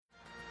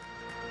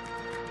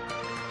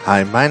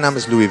Hi, mijn naam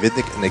is Louis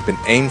Wittek en ik ben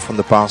één van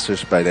de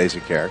pastors bij deze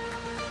kerk.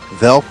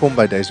 Welkom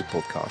bij deze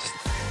podcast.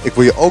 Ik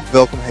wil je ook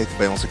welkom heten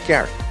bij onze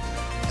kerk.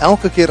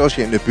 Elke keer als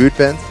je in de buurt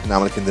bent,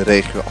 namelijk in de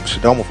regio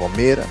Amsterdam of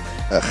Almere,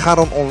 ga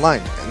dan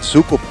online en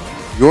zoek op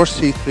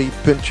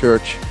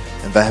yourc3.church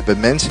en wij hebben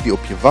mensen die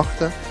op je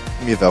wachten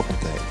om je welkom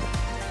te heten.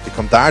 Je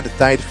kan daar de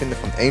tijd vinden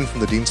van een van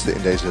de diensten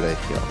in deze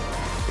regio.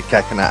 Ik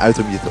kijk ernaar uit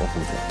om je te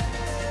ontmoeten.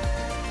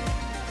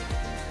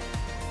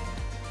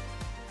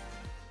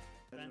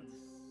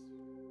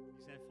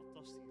 Jullie zijn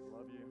fantastisch.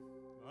 Love you.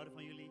 We houden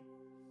van jullie.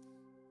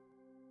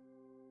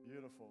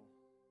 Beautiful.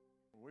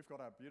 Well, we've got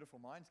our Beautiful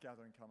Minds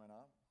gathering coming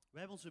up. We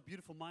hebben onze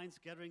Beautiful Minds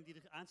Gathering die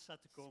er aan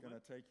staat te It's going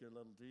komen. to take you a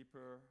little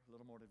deeper, a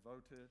little more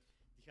devoted.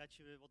 Die gaat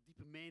je wat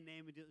dieper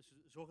meenemen,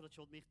 zorgen dat je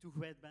wat meer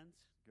toegewijd bent.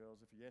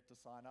 Girls, if you're yet to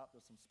sign up,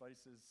 there's some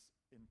spaces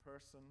in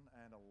person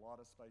and a lot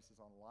of spaces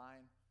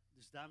online.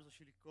 Dus dames, als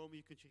jullie komen,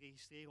 je kunt je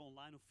registreren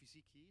online of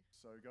fysiek hier.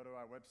 So go to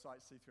our website,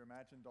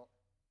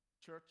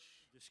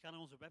 c3imagine.church. Dus ga naar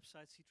onze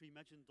website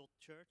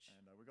c3imagine.church.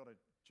 And we've got a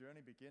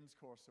Journey Begins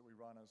course that we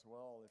run as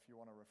well. If you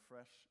want to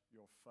refresh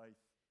your faith,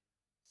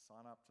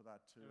 sign up to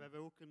that too. En we hebben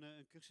ook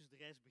een cursus De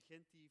Reis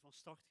Begint die van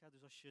start gaat.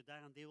 Dus als je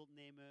daaraan deel wilt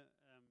nemen,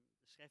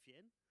 schrijf je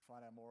in.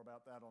 Find out more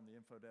about that on the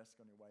info desk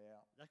on your way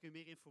out. Daar kun je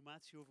meer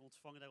informatie over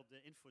ontvangen daar op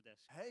de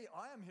infodesk. Hey,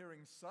 I am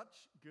hearing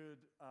such good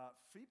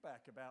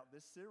feedback about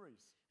this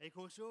series. Hey, ik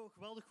hoor zo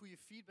geweldig goede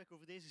feedback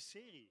over deze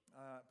serie.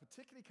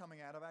 Particularly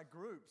coming out of our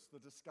groups, the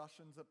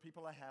discussions that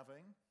people are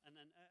having.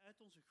 En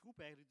uit onze groep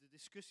eigenlijk, de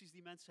discussies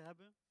die mensen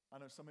hebben. I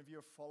know some of you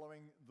are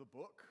following the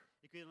book,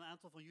 Ik weet dat een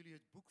aantal van jullie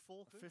het boek a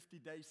volgen.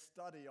 50-day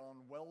study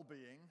on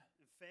well-being.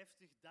 Een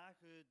 50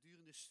 dagen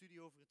durende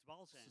studie over het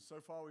welzijn.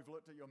 So far we've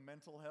looked at your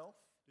mental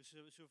health, Dus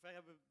zover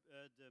hebben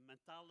we de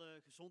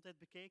mentale gezondheid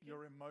bekeken,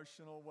 your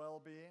emotional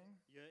well-being.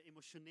 je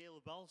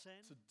emotionele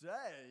welzijn.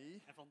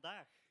 Today, En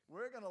vandaag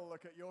we're going to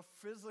look at your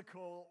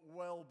physical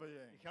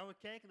well-being. gaan we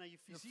kijken naar je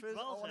Your fysiek I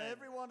want welzijn.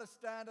 everyone to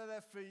stand at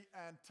their feet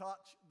and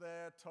touch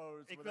their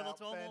toes Ik wil dat without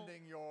we allemaal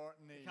bending your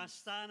We knees. gaan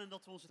staan en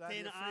dat we onze Stand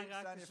tenen your feet,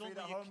 stand aanraken your feet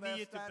zonder at je home there,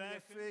 knieën te stand to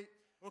your buigen. feet.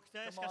 Ook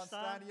thuis Come ga on,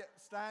 staan.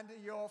 stand to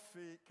your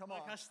feet. Come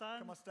Maar on. ga staan.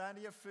 Come on, stand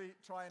to your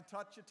feet. Try and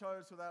touch your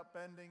toes without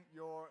bending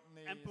your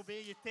knees. En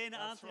probeer je tenen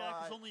aan That's te raken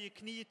right. zonder je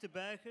knieën te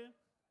buigen.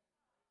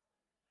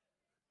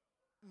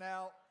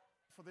 Now,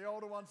 for the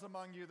older ones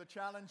among you, the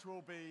challenge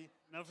will be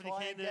Nou, voor try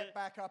and degene get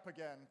back up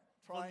again.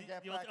 Try van and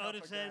get die wat back up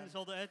ouder zijn, again.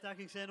 zal de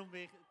uitdaging zijn om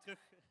weer terug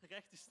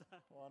recht te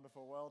staan.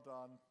 Wonderful, well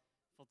done.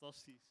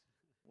 Fantastisch.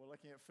 We're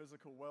looking at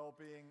physical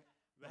well-being.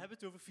 We hebben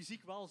het over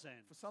fysiek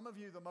welzijn. For some of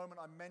you, the moment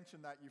I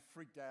mentioned that, you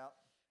freaked out.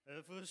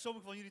 Voor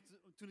sommigen van jullie,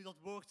 toen ik dat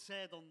woord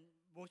zei, dan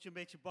word je een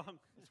beetje bang.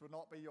 This would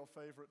not be your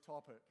favorite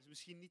topic, Het is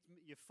misschien niet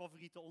je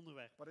favoriete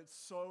onderwerp, but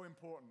it's so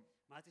important.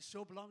 maar het is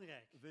zo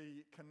belangrijk.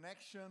 The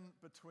connection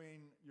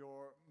between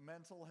your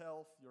mental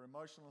health, your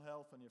emotional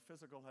health, and your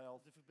physical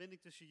health De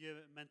verbinding tussen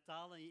je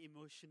mentale en je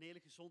emotionele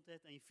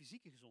gezondheid en je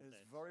fysieke is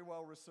gezondheid very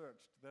well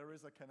researched. There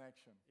is a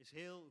connection. is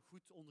heel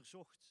goed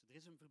onderzocht. Er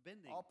is een I'll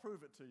verbinding.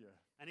 prove it to you.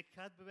 En ik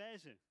ga het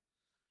bewijzen.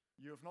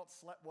 You have not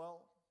slept well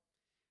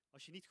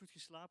Als je niet goed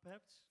geslapen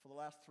hebt, for the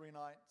last 3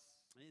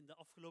 nights. in de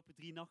afgelopen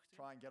 3 nachten,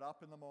 Try and get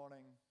up in the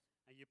morning.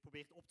 en je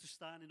probeert op te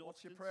staan in de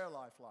What's your ochtend,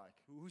 prayer life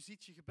like? hoe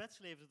ziet je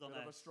gebedsleven er dan Bit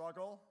of a uit?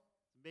 struggle?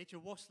 Een beetje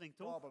worsteling,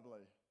 toch?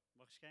 Probably.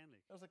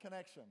 Waarschijnlijk. There's a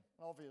connection,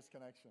 an obvious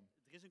connection,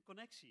 Er is een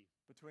connectie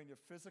between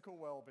your physical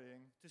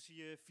well-being tussen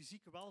je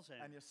fysieke and welzijn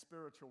your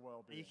spiritual en je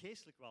well-being.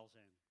 geestelijk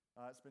welzijn.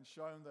 It's been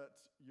shown that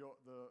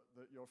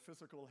your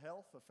physical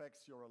health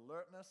affects your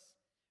alertness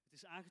Het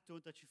is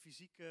aangetoond dat je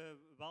fysieke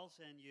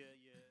welzijn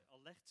je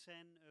alert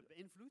zijn or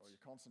beïnvloedt, your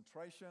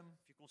concentration,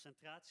 of je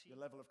concentratie,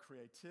 your level of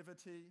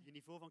creativity, je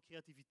niveau van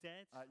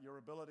creativiteit, your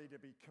ability to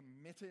be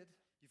committed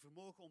je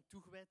vermogen om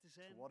toegewijd te to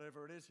zijn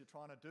whatever it is you're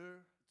trying to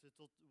do.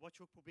 tot wat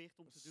je ook probeert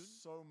om te doen.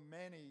 There's so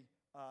many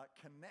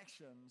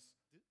connections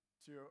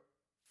to your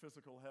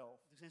physical health.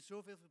 Er zijn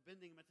zoveel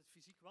verbindingen met het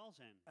fysiek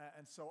welzijn.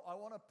 And so I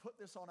want to put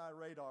this on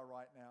our radar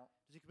right now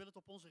Dus ik wil het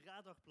op onze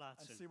radar and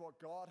plaatsen. see what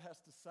God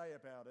has to say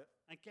about it.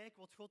 En kijk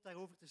wat God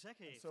daarover te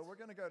zeggen heeft. So we're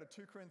going to go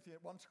to 1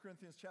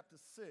 Corinthians chapter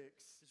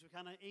 6, Dus we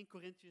gaan naar 1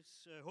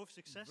 Korintiërs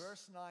hoofdstuk 6,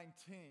 verse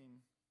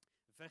 19,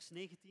 vers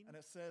 19. and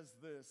it says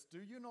this: Do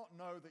you not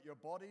know that your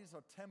bodies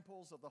are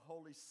temples of the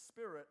Holy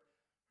Spirit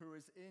who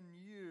is in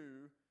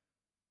you,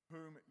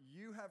 whom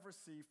you have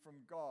received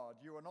from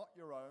God? You are not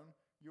your own.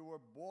 You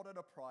were bought at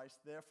a price.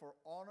 Therefore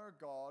honor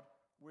God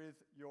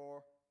with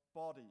your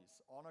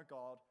bodies. Honor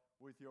God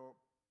with your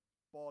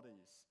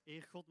bodies.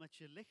 Eer God met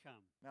je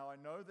lichaam. Now I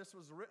know this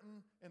was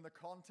written in the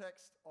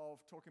context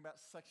of talking about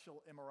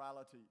sexual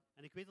immorality.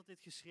 En ik weet dat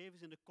dit geschreven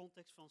is in de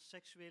context van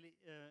seksuele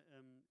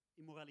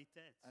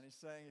immoraliteit. And he's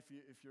saying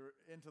if you're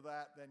into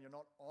that, then you're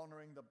not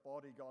honoring the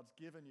body God's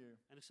given you.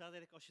 En er staat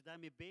eigenlijk, als je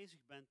daarmee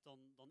bezig bent,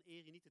 dan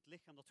eer je niet het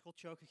lichaam dat God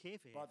jou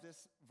gegeven But heeft.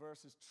 this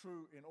verse is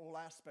true in all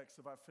aspects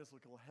of our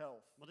physical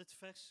health. Maar dit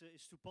vers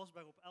is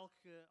toepasbaar op elk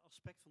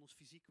aspect van ons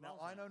fysiek Now, I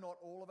welzijn. know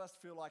not all of us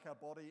feel like our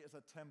body is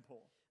a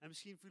temple. En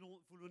misschien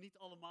voelen we niet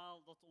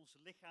allemaal dat ons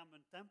lichaam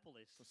een tempel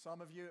is. For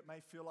some of you, it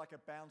may feel like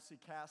a bouncy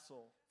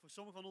castle. Voor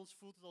sommigen van ons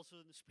voelt het als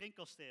een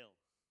springkasteel.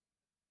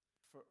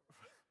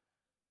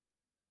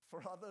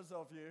 For others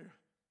of you,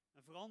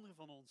 En voor anderen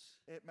van ons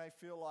it may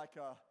feel like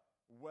a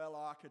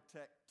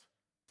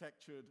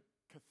well-architectured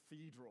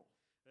cathedral.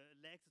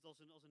 lijkt het als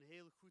een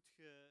heel goed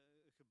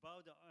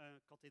gebouwde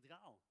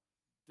kathedraal.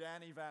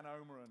 Danny Van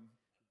Omeren,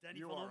 Danny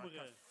you van are a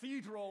Ommeren,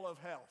 cathedral of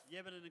health.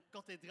 jij bent een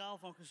kathedraal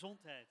van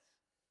gezondheid.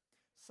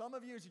 Some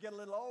of you, as you get a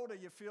little older,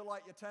 you feel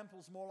like your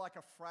temple's more like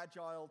a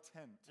fragile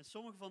tent. En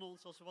sommigen van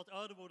ons, als we wat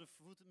ouder worden,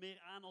 voelt het meer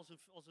aan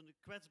als een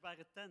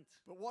kwetsbare tent.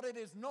 But what it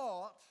is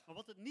not, Maar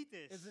wat het niet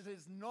is it is,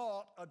 is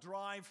not a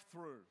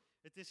drive-through.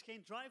 het is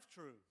geen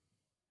drive-thru.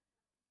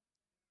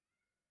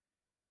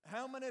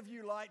 How many of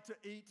you like to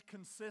eat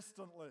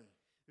consistently?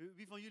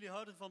 Wie van jullie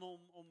houdt ervan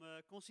om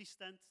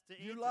consistent te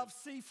You eten? love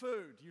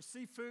seafood. You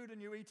see food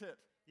and you eat it.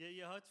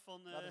 Je houdt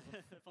van, Dat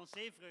is van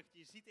zeevrucht.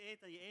 Je ziet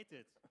eten en je eet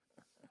het.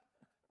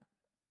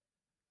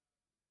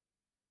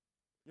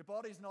 Your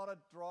body's not a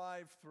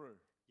drive-through.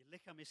 Je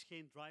lichaam is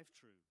geen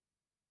drive-thru.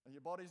 And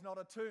your body's not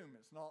a tomb.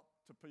 It's not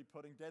to be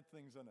putting dead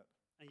things in it.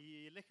 En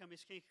je lichaam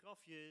is geen graf.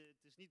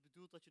 Het is niet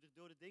bedoeld dat je er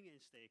dode dingen in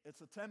steekt.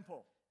 It's a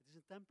temple. Het is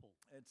een tempel.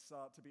 It's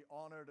to be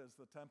honored as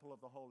the temple of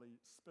the Holy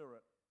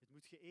Spirit. Het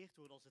moet geëerd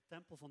worden als de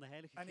tempel van de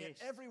Heilige And yet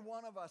Geest. every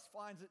one of us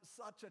finds it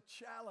such a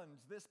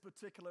challenge, this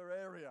particular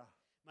area.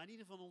 Maar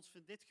ieder van ons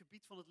vindt dit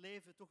gebied van het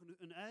leven toch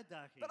een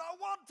uitdaging. But I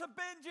want to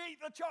binge eat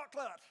the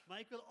chocolate. Maar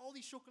ik wil al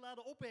die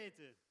chocolade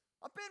opeten.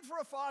 I've been for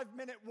a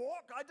 5-minute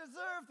walk. I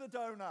deserve the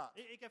donut.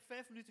 Ik heb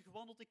 5 minuten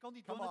gewandeld. Ik kan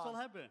die Come donut wel on.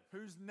 hebben.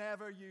 Who's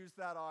never used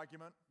that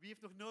argument? Wie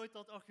heeft nog nooit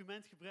dat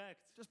argument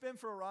gebruikt? Just been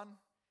for a run.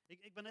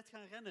 Ik ben net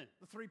gaan rennen.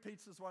 The 3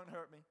 pizzas won't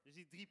hurt me. Dus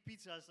die 3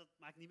 pizza's, dat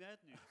maakt niet meer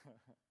uit nu.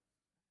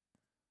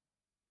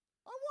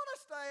 I want to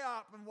stay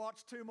up and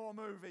watch 2 more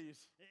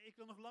movies. Ik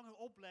wil nog langer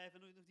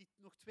opblijven en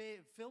nog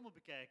 2 filmen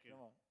bekijken.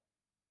 Come on.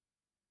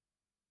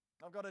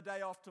 I've got a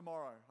day off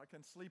tomorrow. I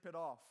can sleep it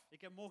off.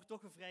 Ik heb morgen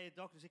toch een vrije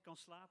dag, dus ik kan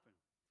slapen.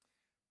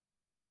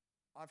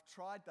 I've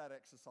tried that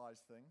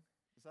exercise thing.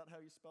 Is that how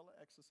you spell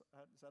it? Is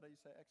that how you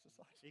say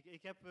exercise?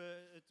 Ik heb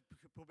het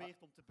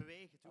geprobeerd om te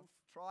bewegen. I've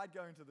tried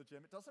going to the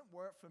gym. It doesn't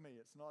work for me.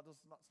 It's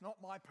not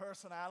my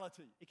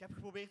personality. Ik heb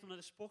geprobeerd om naar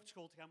de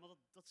sportschool te gaan, maar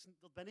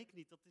dat ben ik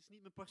niet. Dat is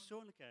niet mijn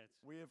persoonlijkheid.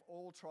 We have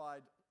all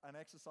tried an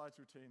exercise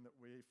routine that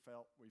we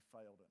felt we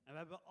failed in. En we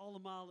hebben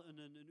allemaal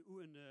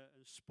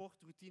een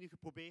sportroutine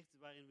geprobeerd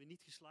waarin we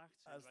niet geslaagd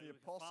zijn, As the waarin we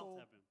gefaald Apostle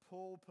hebben.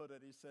 Paul put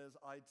it, he says,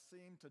 I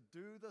seem to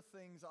do the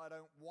things I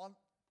don't want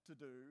to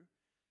do,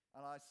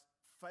 and I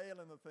fail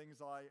in the things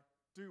I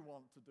do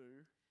want to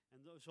do.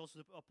 En zoals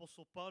de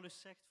apostel Paulus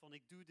zegt, van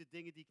ik doe de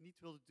dingen die ik niet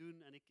wil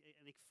doen en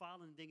ik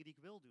faal in de dingen die ik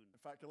wil doen. In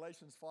fact,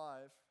 Galatians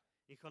 5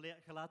 In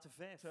Galaten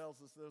 5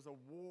 tells us there's a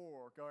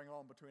war going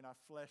on between our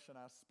flesh and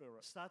our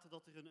spirit. staat er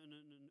dat er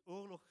een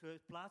oorlog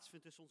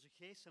plaatsvindt tussen onze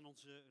geest en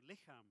onze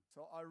lichaam.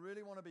 So I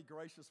really want to be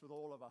gracious with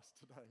all of us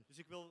today. Dus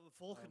ik wil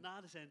vol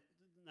genade zijn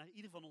naar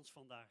ieder van ons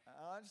vandaag.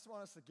 And I just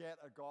want us to get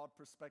a God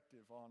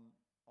perspective on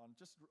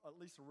just at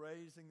least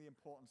raising the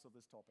importance of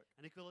this topic.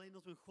 En ik wil alleen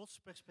dat we een Gods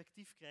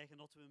perspectief krijgen en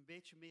dat we een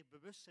beetje meer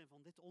bewust zijn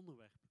van dit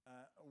onderwerp.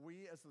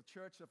 We as the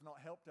church have not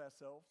helped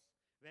ourselves,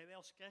 Wij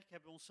als kerk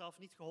hebben onszelf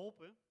niet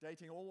geholpen.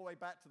 dating all the way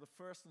back to the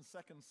 1st and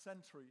 2nd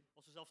century.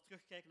 Als we zelf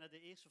terugkijken naar de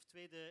 1e of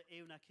 2e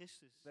eeuw na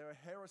Christus, There are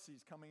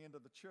heresies coming into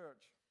the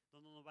church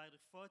dan waren er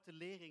foute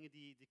leringen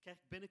die de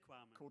kerk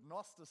binnenkwamen. called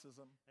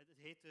Gnosticism, Het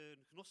heette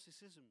een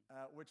gnosticisme.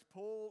 which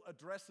Paul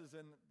addresses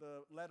in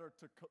the letter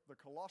to the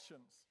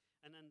Colossians.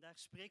 En daar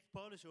spreekt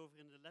Paulus over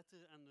in de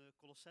letter aan de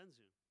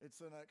Colossenzen.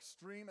 It's an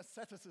extreme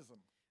asceticism,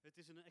 Het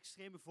is een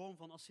extreme vorm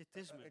van an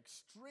ascetisme.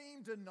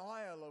 extreme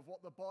denial of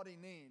what the body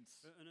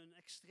needs, Een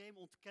extreem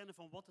ontkennen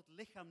van wat het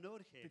lichaam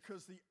nodig heeft.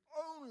 because the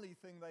only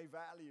thing they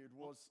valued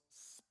was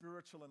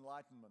spiritual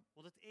enlightenment.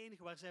 Want het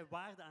enige waar zij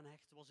waarde aan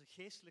hechten was een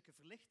geestelijke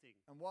verlichting.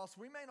 And whilst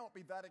we may not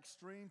be that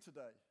extreme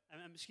today,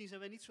 En misschien zijn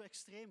wij niet zo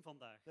extreem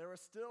vandaag. there are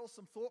still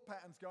some thought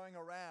patterns going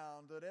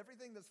around that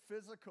everything that's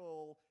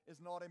physical is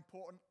not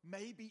important,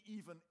 maybe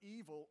even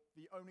evil.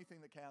 The only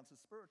thing that counts is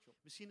spiritual.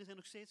 Misschien zijn er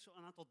nog steeds een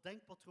aantal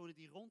denkpatronen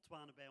die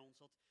rondwanen bij ons.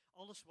 Dat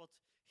alles wat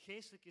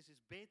geestelijk is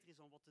beter is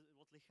dan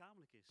wat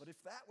lichamelijk is. But if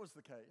that was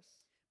the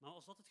case, Maar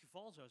als dat het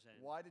geval zou zijn,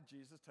 why did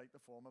Jesus take the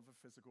form of a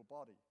physical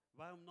body?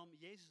 waarom nam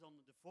Jezus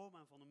dan de vorm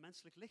aan van een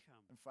menselijk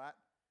lichaam? In fact,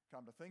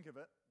 come to think of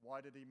it,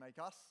 why did he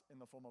make us in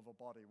the form of a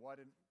body? Why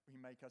didn't he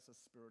make us a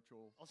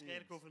spiritual Als ik beings?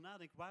 eigenlijk over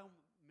nadenk,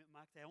 waarom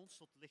maakt hij ons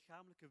tot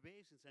lichamelijke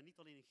wezens en niet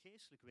alleen een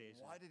geestelijk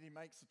wezen? Why did he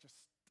make such a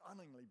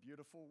stunningly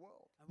beautiful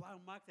world En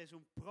waarom maakt hij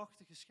zo'n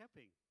prachtige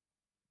schepping?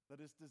 that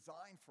is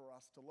designed for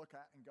us to look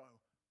at and go,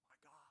 my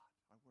God,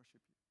 I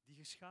worship you. Die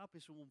geschapen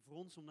is om voor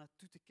ons om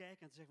naartoe te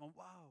kijken en te zeggen van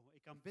wauw,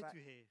 ik aanbid fact- u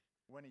Heer.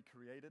 When he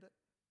created it,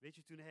 Weet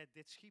je, toen hij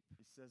dit schiep,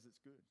 he says it's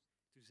good.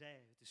 toen zei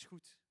hij, het is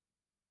goed.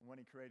 And when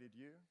he created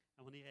you,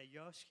 En wanneer hij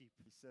jou schiep,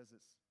 he says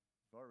it's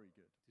very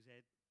good. toen zei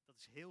hij, dat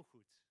is heel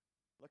goed.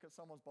 Look at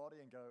someone's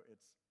body and go,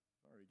 it's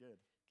very good.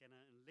 Kijk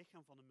naar een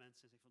lichaam van een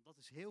mens en zeg van dat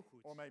is heel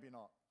goed. Or maybe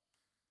not.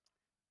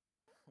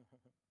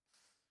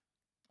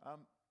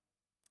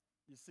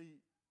 You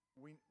see,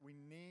 we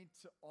need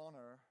to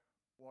honor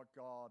what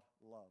God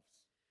loves.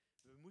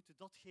 We moeten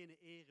datgene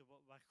eren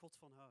waar God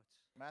van houdt.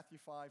 Matthew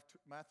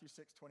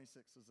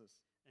 6:26 says this.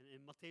 En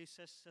in Mattheüs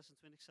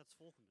 6:26 staat het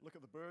volgende. Look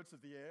at the birds of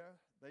the air.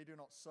 They do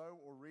not sow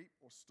or reap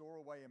or store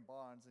away in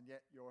barns, and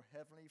yet your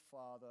heavenly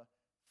Father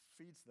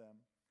feeds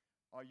them.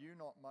 Are you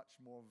not much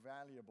more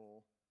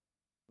valuable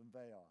than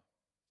they are?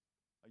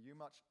 Are you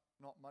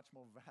not much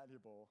more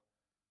valuable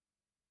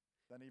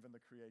than even the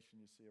creation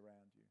you see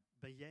around you?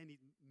 Ben jij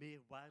niet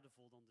meer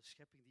waardevol dan de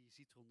schepping die je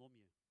ziet rondom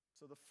je?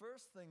 So the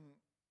first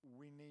thing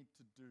we need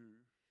to do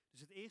Dus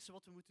het eerste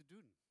wat we moeten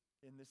doen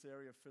in this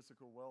area of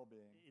physical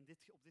well-being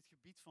op dit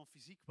gebied van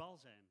fysiek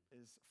welzijn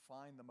is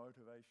find the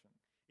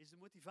motivation. is de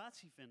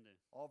motivatie vinden.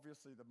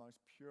 Obviously, the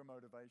most pure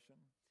motivation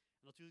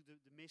En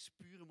natuurlijk de meest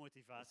pure is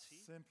motivatie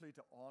simply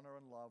to honor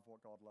and love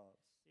what God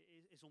loves.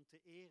 is om te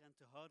eren en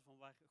te houden van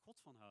waar God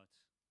van houdt.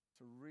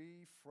 To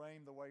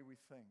reframe the way we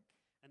think.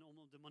 En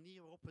om de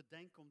manier waarop we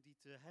denken om die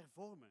te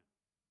hervormen.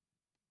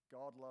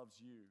 God loves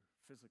you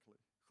physically.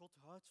 God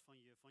houdt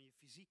van je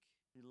fysiek.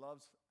 He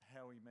loves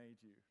how he made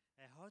you.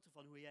 Hij houdt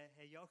ervan hoe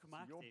hij jou So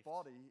gemaakt your heeft.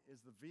 body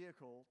is the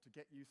vehicle to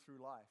get you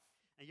through life.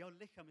 En jouw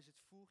lichaam is het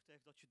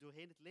voertuig dat je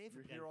doorheen het leven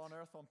You're here on brengt.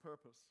 earth on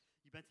purpose.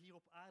 Je bent hier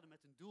op aarde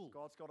met een doel.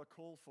 God's got a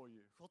call for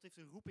you. God heeft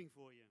een roeping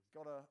voor je. He's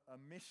got a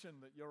mission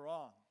that you're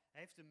on. Hij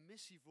heeft een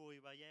missie voor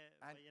je waar jij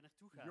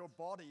naartoe Your gaat.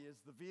 body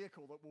is the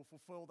vehicle that will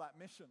fulfill that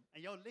mission.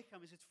 En jouw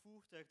lichaam is het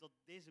voertuig dat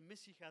deze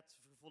missie gaat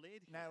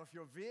vervolledigen. Now, if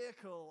your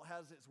vehicle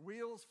has its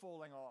wheels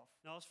falling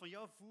off, Nou, als van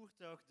jouw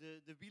voertuig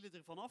de wielen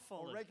ervan or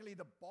afvallen, regularly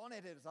the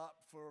bonnet is up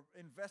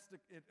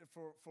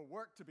for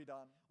work to be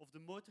done, of de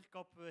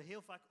motorkap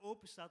heel vaak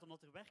open staat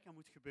omdat er werk aan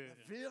moet the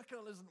gebeuren,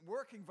 vehicle isn't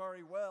working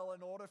very well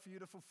in order for you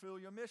to fulfill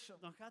your mission.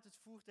 dan gaat het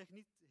voertuig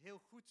niet heel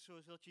goed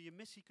zodat je je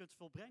missie kunt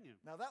volbrengen.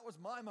 Now, that was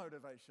my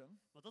motivation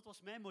Want dat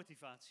was mijn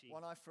motivatie.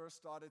 when I first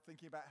started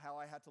thinking about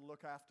how I had to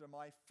look after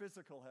my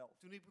physical health.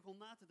 Toen ik begon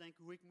na te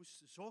denken hoe ik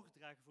moest zorg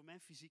dragen voor mijn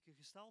fysieke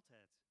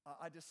gesteldheid.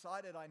 I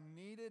decided I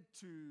needed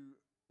to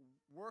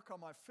work on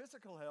my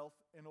physical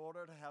health in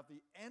order to have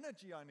the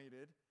energy I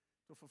needed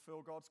to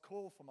fulfill God's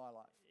call for my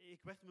life.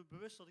 Ik werd me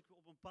bewust dat ik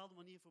op een bepaalde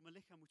manier voor mijn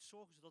lichaam moet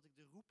zorgen, zodat ik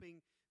de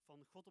roeping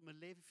van God op mijn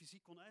leven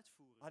fysiek kon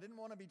uitvoeren. I didn't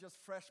want to be just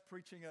fresh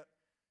preaching at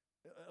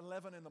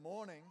 11 in the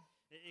morning.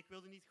 Ik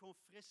wilde niet gewoon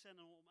fris zijn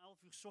en om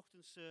 11 uur 's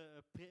ochtends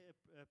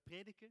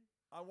prediken.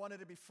 I wanted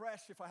to be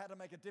fresh if I had to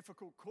make a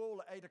difficult call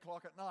at 8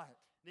 o'clock at night.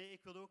 Nee,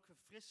 ik wilde ook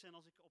fris zijn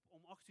als ik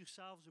om 8 uur 's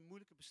avonds een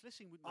moeilijke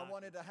beslissing moet I wanted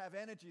maken. to have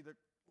energy that,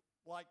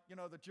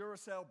 like, the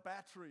Duracell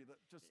battery that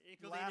just Ik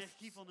wil de lasts,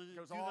 energie van een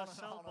goes on and on and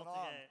on.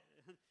 Duracell-batterij.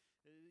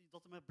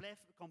 Dat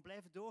er kan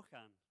blijven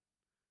doorgaan.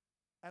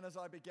 And as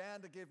I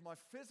began to give my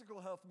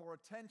physical health more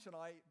attention,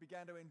 I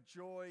began to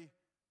enjoy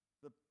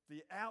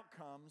the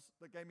outcomes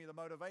that gave me the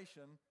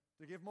motivation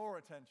to give more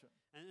attention.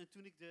 En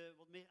toen ik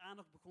wat meer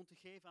aandacht begon te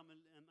geven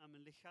aan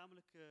mijn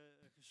lichamelijke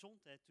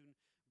gezondheid, toen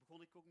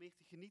begon ik ook meer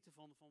te genieten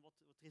van wat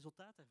het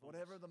resultaat daarvan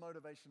Whatever is. the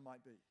motivation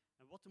might be,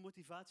 En wat de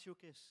motivatie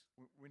ook is.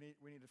 we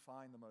need to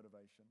find the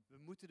motivation. We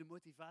moeten de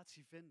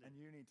motivatie vinden. And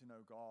you need to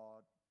know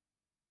God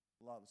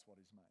loves what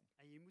he's made.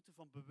 En je moet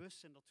ervan bewust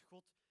zijn dat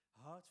God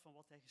houdt van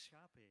wat hij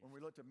geschapen heeft. When we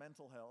looked at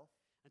mental health,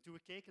 En toen we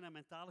keken naar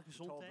mentale we told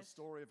the gezondheid,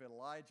 story of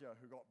Elijah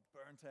who got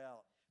burnt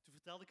out. toen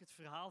vertelde ik het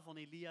verhaal van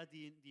Elia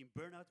die een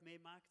burn-out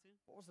meemaakte.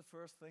 What was the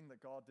first thing that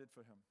God did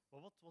for him? Maar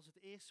wat was het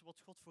eerste wat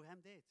God voor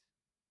hem deed?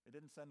 He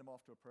didn't send him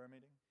off to a prayer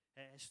meeting.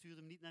 Hij stuurde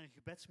hem niet naar een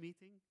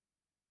gebedsmeeting.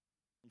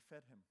 He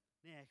fed him,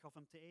 Nee, hij gaf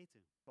hem te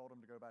eten. told him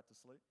to go back to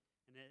sleep,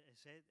 En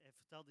hij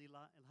vertelde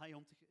Elijah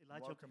om te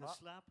Woke gaan him up.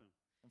 slapen.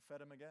 and fed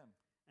him again.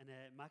 En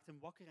hij maakte hem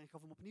wakker en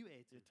gaf hem opnieuw He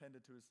eten.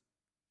 attended to his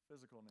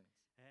physical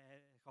needs.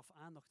 Hij gaf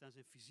aandacht aan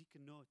zijn fysieke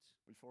nood.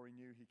 Before he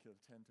knew he could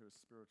attend to his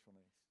spiritual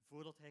needs.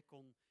 Voordat hij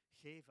kon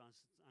geven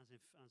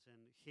aan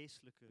zijn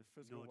geestelijke The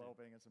physical noden.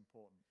 well-being is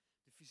important.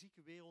 De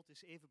fysieke wereld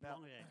is even Now,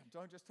 belangrijk.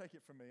 don't just take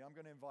it from me. I'm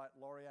going to invite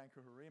Lorianne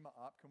Kuhurima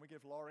up. Can we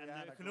give Lorianne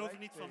En a geloof great het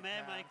niet big van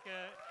mij, maar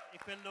hand?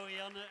 ik wil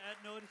Lorianne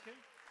uitnodigen.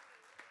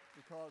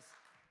 Because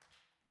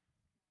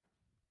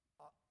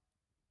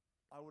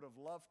I would have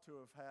loved to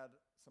have had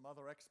some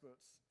other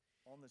experts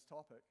on this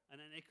topic.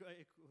 En ik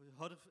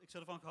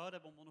zou ervan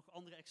gehouden hebben om nog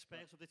andere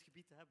experts op dit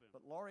gebied te hebben.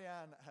 But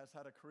Lorianne has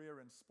had a career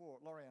in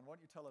sport. Lorianne, why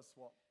don't you tell us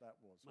what that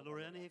was? Maar what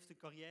Lorianne that heeft een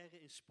carrière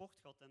in sport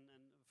gehad.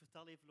 En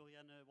vertel even,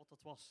 Lorianne, wat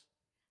dat was.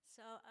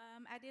 So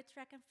I did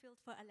track and field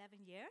for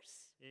 11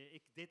 years,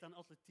 Ik deed aan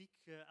atletiek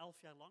 11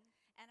 jaar lang.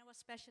 and I was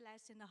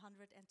specialized in the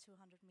 100 and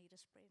 200 meter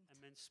sprint. En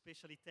mijn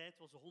specialiteit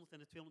was de 100 en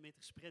de 200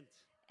 meter sprint.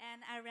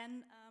 And I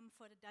ran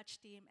for the Dutch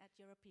team at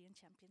European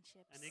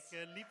Championships. En ik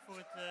liep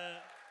voor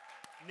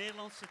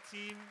Nederlandse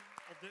team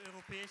op de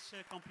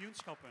Europese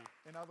kampioenschappen.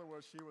 In other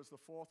words, she was the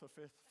 4th or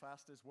 5th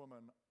fastest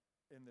woman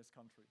in this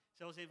country.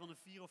 Zij was een van de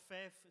 4 of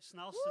 5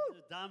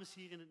 snelste dames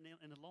hier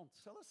in het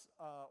land. Tell us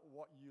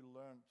what you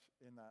learned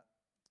in that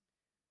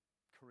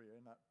career,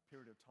 in that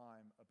period of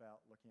time,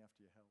 about looking after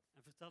your health.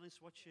 En vertel eens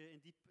wat je in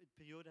die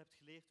periode hebt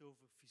geleerd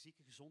over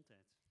fysieke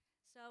gezondheid.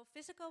 So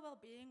physical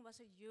well-being was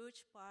a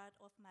huge part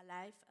of my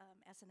life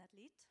as an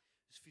athlete.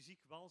 Dus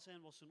fysiek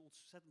welzijn was een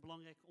ontzettend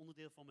belangrijk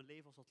onderdeel van mijn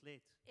leven als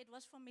atleet. It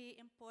was for me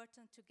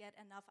important to get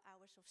enough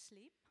hours of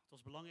sleep. Het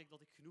was belangrijk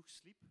dat ik genoeg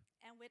sliep.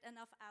 And with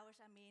enough hours,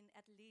 I mean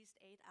at least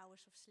 8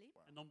 hours of sleep.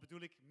 En dan bedoel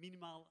ik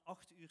minimaal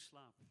 8 uur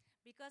slaap.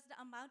 Because the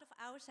amount of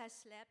hours I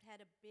slept had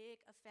a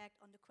big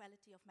effect on the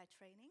quality of my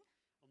training.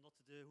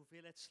 Omdat de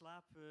hoeveelheid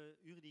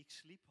slaapuren die ik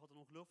sliep had een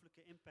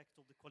ongelooflijke impact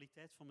op de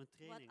kwaliteit van mijn What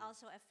training.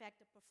 also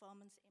affected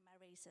performance in my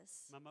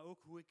races. Maar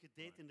ook hoe ik het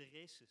deed in de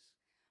races.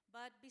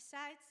 But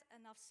besides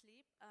enough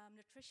sleep,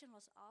 nutrition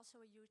was also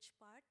a huge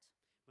part.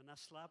 Maar na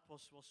slaap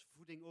was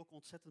voeding ook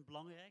ontzettend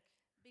belangrijk.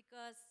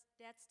 Because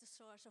that's the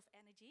source of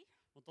energy.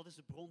 Want dat is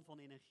de bron van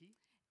energie.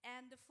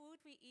 And the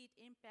food we eat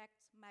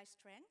impacts my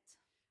strength,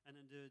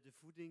 En de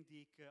voeding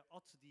die ik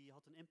at, die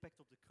had een impact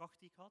op de kracht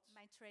die ik had.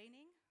 my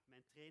training,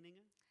 Mijn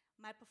trainingen.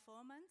 my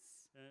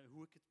performance,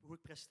 Hoe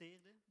ik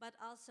presteerde. but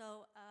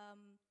also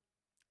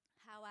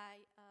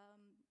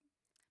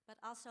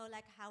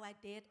how I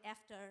did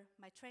after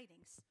my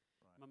trainings.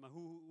 Maar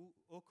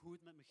ook hoe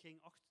het met me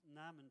ging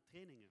na mijn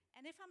trainingen.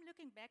 And if I'm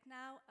looking back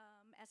now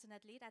as an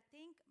athlete, I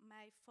think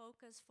my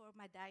focus for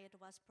my diet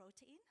was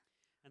protein.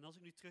 En als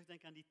ik nu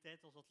terugdenk aan die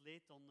tijd als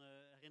atleet, dan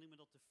herinner ik me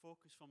dat de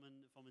focus van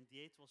mijn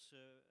dieet was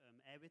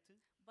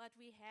eiwitten. But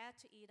we had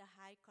to eat a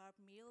high carb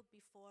meal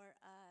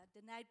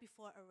the night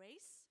before a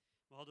race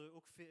We hadden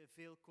ook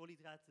veel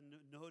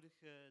koolhydraten nodig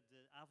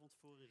de avond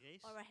voor een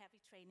race. or a heavy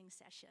training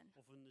session.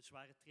 Of een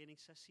zware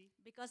trainingssessie.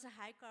 Because a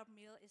high carb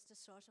meal is the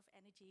source of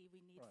energy we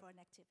need Right. for an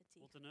activity.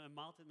 Want een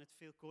maaltijd met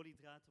veel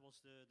koolhydraten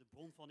was de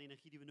bron van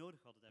energie die we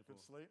nodig hadden Good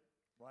daarvoor. sleep,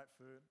 right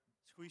food,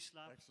 Dus goede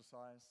slaap,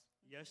 exercise.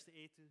 juiste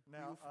eten, goede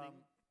Now,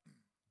 oefening.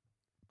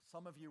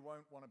 some of you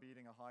won't want to be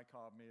eating a high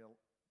carb meal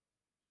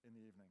in the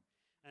evening.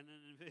 En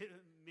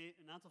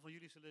een aantal van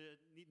jullie zullen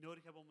niet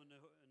nodig hebben om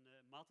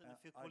een maaltijd met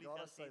veel I gotta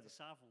koolhydraten te say eten this. 's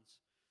avonds.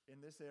 In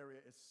this area,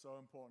 it's so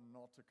important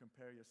not to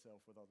compare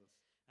yourself with others.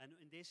 En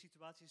in deze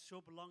situatie is het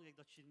zo belangrijk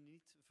dat je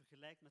niet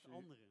vergelijkt met Zie-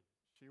 anderen.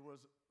 She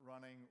was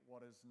running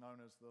what is known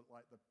as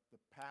the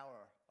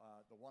power,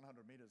 the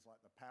 100 meters, like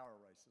the power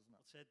race, isn't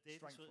Wat it? zij deed,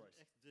 Strength was race.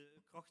 echt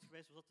de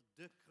krachtgewijs, was dat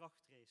de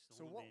krachtrace, de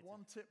So 100 what meter.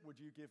 one tip would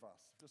you give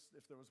us? Just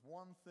if there was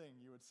one thing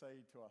you would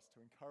say to us to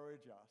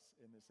encourage us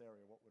in this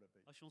area, what would it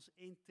be? Als je ons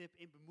één tip,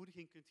 één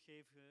bemoediging kunt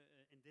geven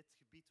in dit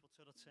gebied, wat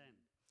zou dat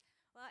zijn?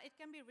 Well, it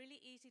can be really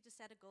easy to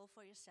set a goal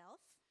for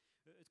yourself,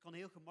 Het kan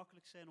heel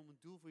gemakkelijk zijn om een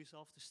doel voor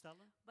jezelf te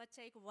stellen, but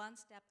take one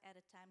step at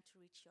a time to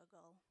reach your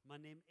goal. maar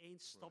neem één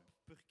stap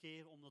per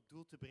keer om dat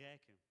doel te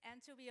bereiken.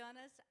 And to be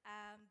honest,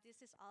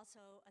 this is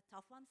also a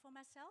tough one for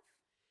myself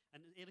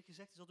En eerlijk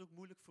gezegd is dat ook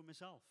moeilijk voor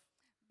mezelf.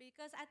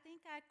 because I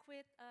think I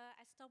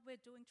stopped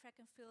with doing track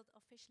and field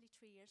officially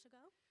 3 years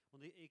ago.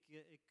 Want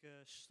ik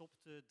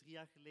stopte 3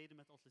 jaar geleden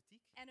met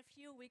atletiek. And a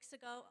few weeks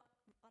ago,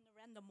 on a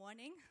random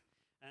morning,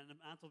 En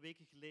een aantal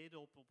weken geleden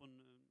op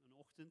een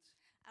ochtend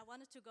I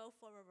wanted to go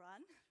for a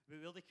run,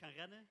 wilde ik gaan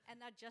rennen. and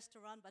not just a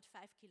run, but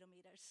 5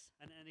 kilometers.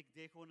 En ik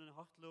deed gewoon een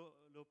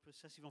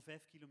hardloopsessie van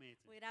 5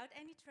 kilometer. Without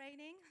any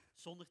training,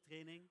 Zonder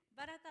training.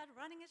 but I thought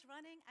running is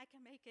running, I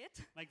can make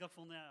it. Maar ik dacht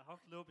van, ja,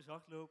 hardlopen is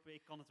hardlopen,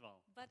 ik kan het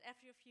wel. But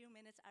after a few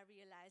minutes, I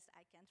realized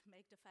I can't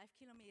make the 5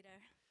 kilometer.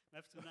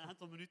 Maar even een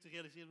aantal minuten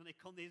realiseerde van, ik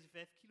kan deze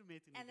 5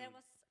 kilometer niet And there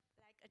doen. was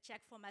like a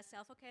check for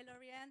myself. Okay,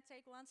 Lorianne,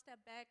 take one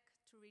step back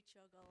to reach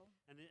your goal.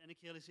 En ik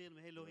realiseerde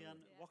me, hey Lorian,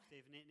 Ja. wacht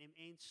even, neem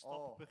één stap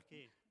Oh. per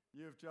keer.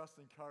 You've just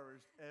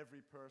encouraged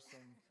every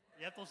person.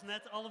 Je hebt ons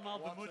net allemaal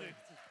Watching.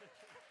 bemoedigd.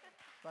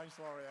 Thanks,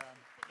 Lorianne.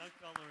 Dank u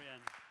wel,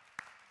 Lorian.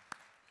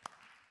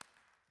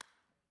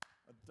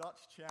 A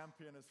Dutch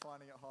champion is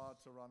finding it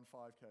hard to run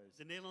 5Ks.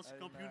 De Nederlandse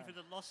Amen. kampioen vindt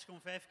het lastig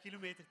om 5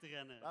 kilometer te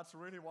rennen. That's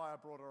really why I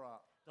brought her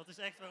up. Dat is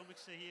echt waarom ik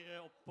ze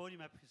hier op het podium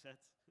heb gezet.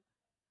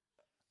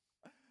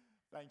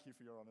 Thank you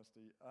for your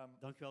honesty.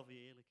 Dank u wel voor je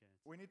eerlijkheid.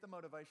 We need the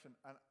motivation,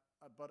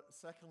 but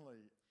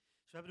secondly,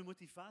 Dus we hebben de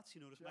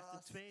motivatie nodig, maar ten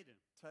Just- tweede,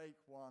 take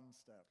one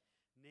step.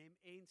 neem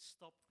één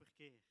stap per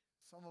keer.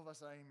 Some of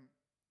us aim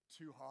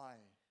too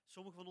high.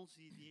 Sommigen van ons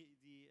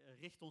die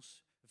richten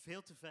ons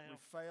veel te ver We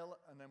af. fail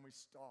and then we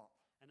stop.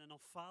 En dan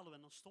falen we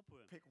en dan stoppen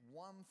we. Pick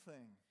one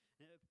thing,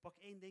 Pak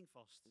één ding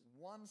vast.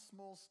 one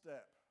small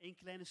step Eén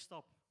kleine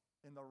stap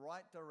in the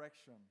right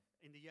direction,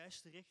 in de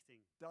juiste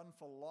richting. done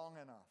for long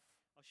enough,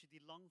 Als je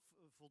die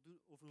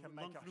over can een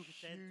make lang a genoeg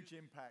tijd huge doet,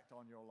 impact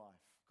on your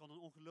life. kan een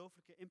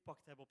ongelooflijke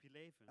impact hebben op je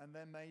leven. And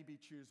then maybe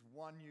choose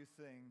one new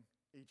thing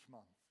each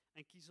month.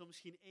 En kies dan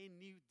misschien één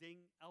nieuw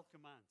ding elke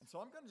maand. And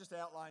so I'm going to just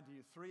outline to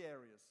you 3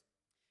 areas.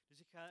 Dus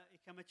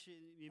ik ga met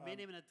je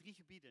meenemen naar 3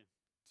 gebieden.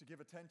 to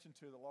give attention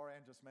to that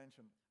Lorianne just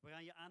mentioned.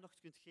 Waaraan je aandacht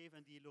kunt geven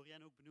en die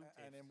Lorianne ook benoemd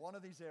And in heeft. one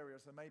of these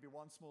areas, there may be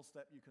one small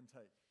step you can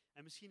take.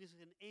 En misschien is er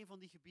in een van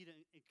die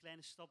gebieden een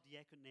kleine stap die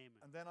jij kunt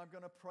nemen. And then I'm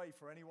going to pray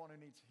for anyone who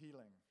needs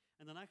healing.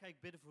 En daarna ga ik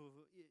bidden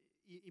voor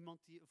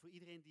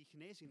iedereen die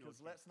genezing nodig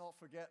Because let's heeft. not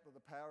forget that the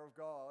power of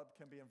God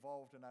can be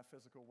involved in our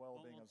physical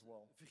well-being Want as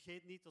well.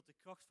 vergeet niet dat de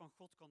kracht van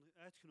God kan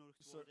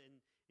uitgenodigd So-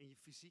 worden in je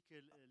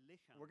fysieke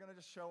lichaam. We're going to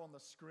just show on the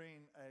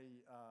screen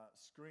a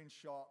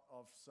screenshot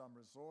of some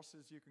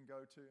resources you can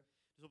go to.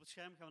 Dus op het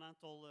scherm gaan we een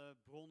aantal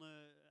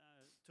bronnen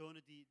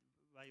tonen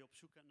waar je op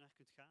zoek naar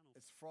kunt gaan. Of,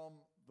 It's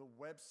from the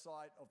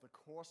website of the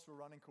course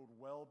we're running called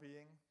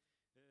Wellbeing.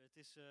 het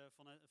is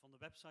van de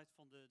website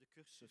van de So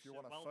cursus if you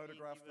want to Wellbeing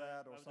photograph die that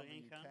waar or we something,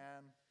 doorheen you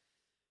gaan.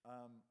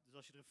 can. Dus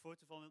als je er een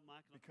foto van wilt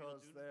maken, dan kun je dat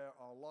Because doen. there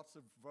are lots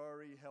of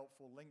very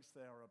helpful links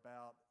there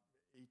about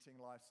eating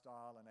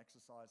lifestyle and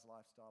exercise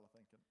lifestyle, I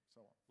think, and so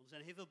on. Want er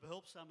zijn heel veel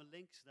behulpzame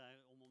links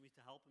daar om je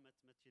te helpen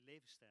met je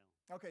levensstijl.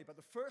 Okay, but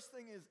the first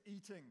thing is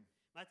eating.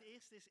 Maar het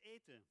eerste is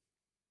eten.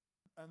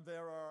 And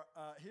there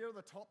are, here are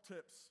the top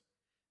tips.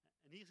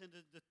 En hier zijn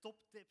de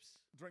toptips.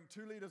 Drink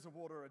 2 liters of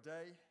water a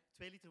day.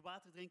 2 liter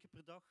water drinken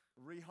per dag.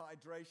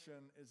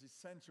 Rehydration is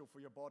essential for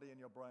your body and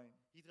your brain.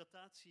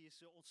 Hydratatie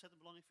is ontzettend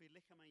belangrijk voor je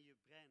lichaam en je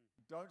brein.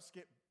 Don't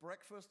skip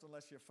breakfast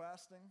unless you're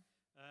fasting.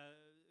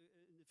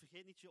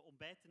 Vergeet niet je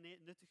ontbijt te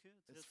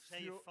nuttigen, It's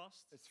terwijl je fuel-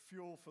 vast. It's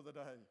fuel for the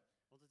day.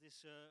 Want het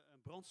is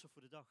een brandstof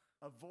voor de dag.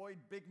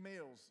 Avoid big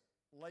meals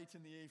late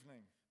in the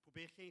evening.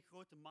 Probeer geen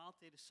grote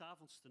maaltijden 's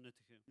avonds te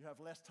nuttigen. You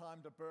have less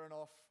time to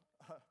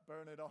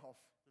burn it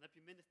off, Dan heb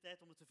je minder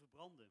tijd om het te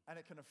verbranden. and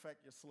it can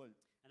affect your sleep.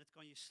 En het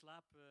kan je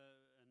slaap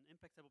een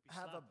impact hebben op je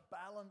Have a slaap.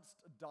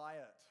 balanced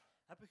diet.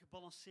 Heb een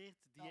gebalanceerd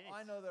Now, I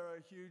dieet. know there are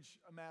a huge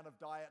amount of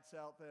diets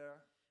out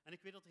there, En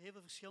ik weet dat er heel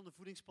veel verschillende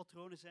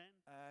voedingspatronen zijn.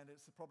 and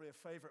it's probably a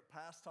favorite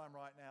pastime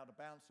right now to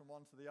bounce from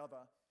one to the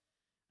other.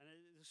 En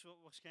het is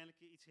waarschijnlijk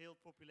iets heel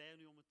populair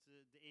nu om het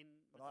de een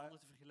met But de ander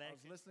te I was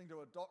vergelijken. listening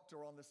to a doctor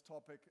on this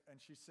topic,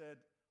 and she said,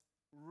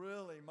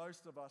 really,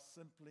 most of us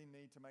simply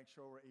need to make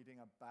sure we're eating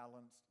a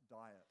balanced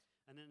diet.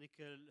 En ik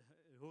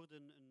hoorde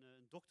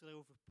een dokter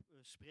daarover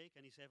spreken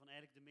en die zei van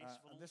eigenlijk de meeste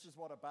van And ons this is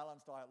what a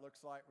balanced diet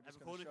looks like. We're just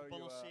hebben going to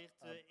gewoon een show you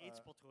gebalanceerd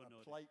eetpatroon a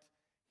nodig. plate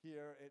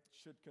here. It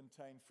should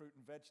contain fruit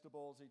and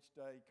vegetables each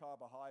day,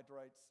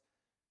 carbohydrates,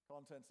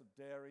 contents of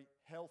dairy,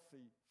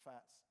 healthy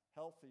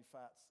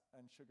fats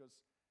and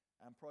sugars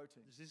and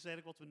proteins. Dus dit is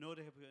eigenlijk wat we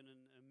nodig hebben,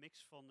 een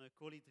mix van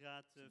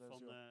koolhydraten, So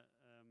there's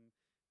van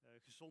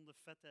gezonde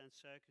vetten en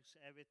suikers,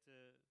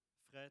 eiwitten,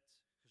 fruit,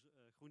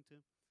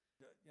 groenten.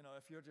 You know,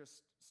 if you're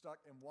just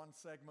stuck in one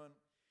segment,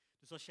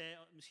 Dus als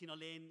jij misschien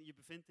alleen je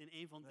bevindt in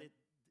Nee.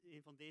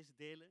 een van deze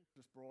delen,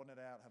 just broaden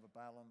it out, have a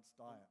balanced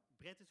dan diet.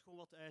 breid het gewoon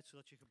wat uit,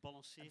 zodat je een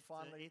gebalanceerd And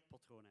finally,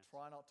 eetpatroon hebt.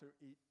 Try not to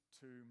eat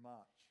too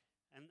much,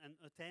 En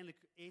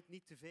uiteindelijk eet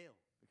niet te veel.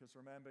 because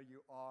remember,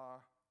 you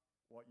are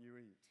what you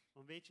eat.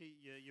 Want weet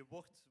je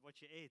wordt wat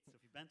je eet,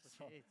 of je bent wat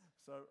je eet.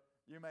 So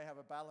you may have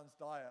a balanced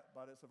diet,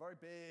 but it's a very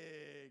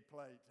big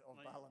plate of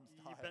Maar balanced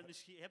je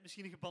diet. hebt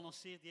misschien een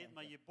gebalanceerd dieet,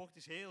 maar je bord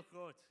is heel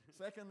groot.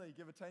 Secondly,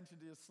 give attention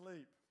to your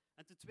sleep.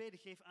 En ten tweede,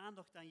 geef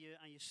aandacht aan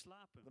je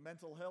slapen. The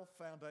Mental Health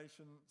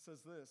Foundation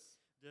says this: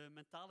 De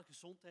mentale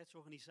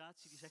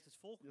gezondheidsorganisatie die zegt het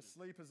your volgende.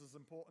 sleep is as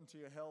important to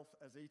your health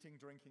as eating,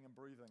 drinking, and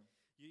breathing.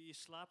 Je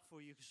slaap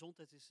voor je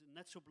gezondheid is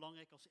net zo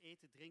belangrijk als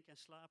eten, drinken en It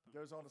slapen.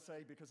 goes on to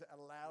say, because it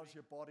allows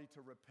your body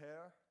to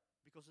repair,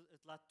 Because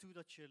het laat toe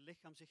dat je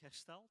lichaam zich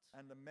herstelt.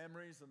 and the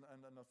memories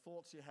and the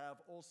thoughts you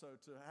have also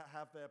to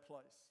have their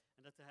place.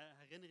 En dat de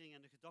herinneringen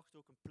en de gedachten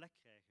ook een plek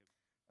krijgen.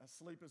 And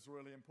sleep is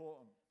really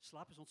important.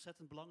 Slaap is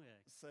ontzettend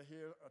belangrijk. So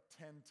here are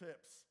 10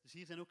 tips Dus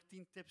hier zijn ook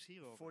 10 tips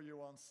hierover, for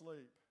you on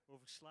sleep.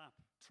 over slaap.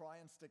 Try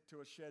and stick to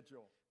a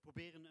schedule.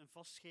 Probeer een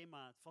vast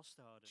schema vast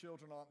te houden.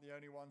 Children aren't the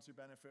only ones who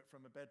benefit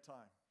from a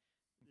bedtime.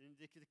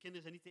 De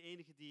kinderen zijn niet de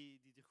enigen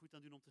die er goed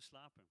aan doen om te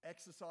slapen.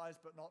 Exercise,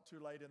 but not too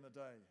late in the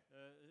day.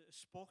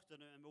 Sport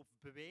of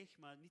beweeg,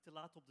 maar niet te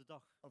laat op de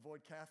dag.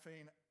 Avoid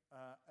caffeine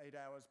 8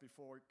 hours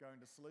before going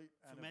to sleep,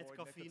 and Vermijd avoid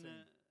cafeïne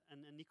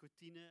nicotine. en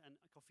nicotine en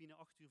cafeïne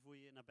 8 uur voor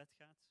je naar bed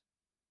gaat.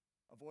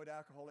 Avoid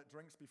alcoholic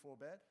drinks before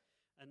bed.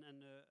 En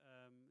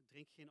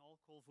drink geen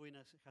alcohol voor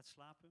je gaat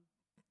slapen.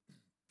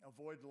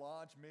 Avoid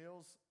large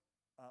meals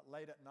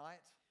late at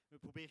night.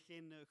 Probeer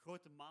geen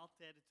grote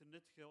maaltijden te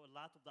nuttigen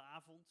laat op de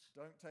avond.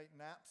 Don't take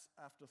naps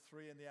after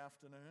 3 in the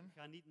afternoon.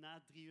 Ga niet na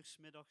 3 uur 's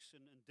middags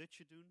een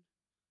dutje doen.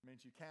 It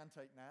means you can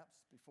take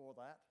naps before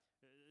that.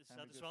 Het be staat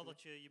dus good wel for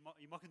dat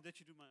je mag een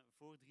dutje doen, maar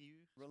voor 3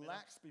 uur. 's middags.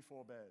 Relax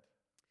before bed.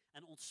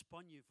 En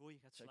ontspan je voor je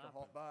gaat Take a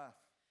hot slapen.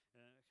 bath.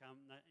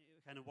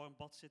 Ga in een warm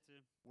bad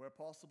zitten. Where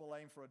possible,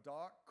 aim for a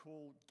dark,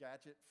 cool,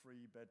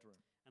 gadget-free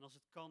bedroom. En als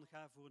het kan,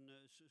 ga voor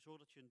zorg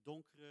dat je een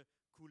donkere,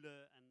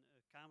 koele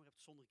kamer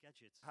hebt zonder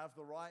gadgets. Have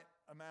the right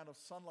amount of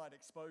sunlight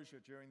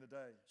exposure during the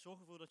day. Zorg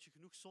ervoor dat je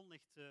genoeg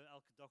zonlicht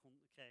elke dag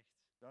krijgt.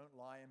 Don't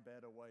lie in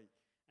bed awake.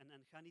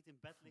 En ga niet in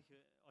bed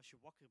liggen als je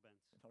wakker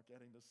bent. You're not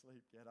getting to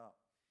sleep, get up.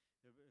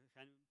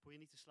 Probeer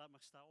niet te slapen,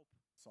 maar sta op.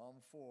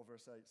 Psalm 4,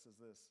 verse 8 says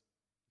this: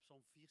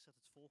 Psalm 4 zegt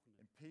het volgende.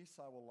 In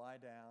peace I will lie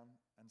down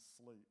and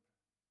sleep.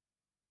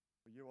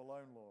 For you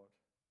alone, Lord,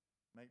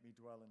 make me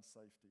dwell in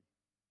safety.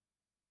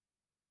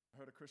 I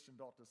heard a Christian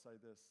doctor say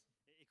this.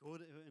 Ik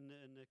hoorde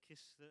een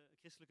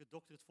christelijke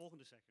dokter het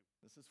volgende zeggen.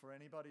 This is for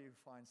anybody who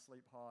finds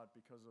sleep hard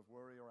because of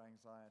worry or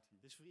anxiety.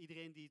 Dit is voor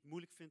iedereen die het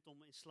moeilijk vindt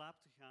om in slaap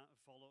te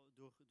vallen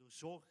door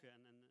zorgen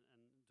en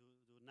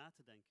door na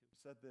te denken. He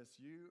said this,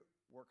 you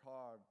work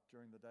hard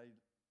during the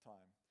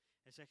daytime.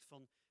 Hij zegt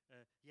van,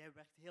 jij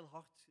werkt heel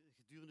hard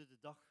gedurende de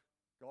dag,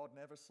 God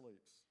never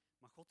sleeps,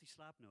 maar God die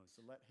slaapt nooit.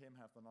 so let him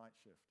have the night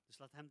shift. Dus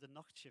laat hem de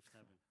nachtshift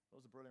hebben. That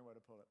was a brilliant way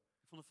to put it.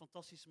 Ik vond het een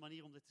fantastische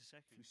manier om dit te If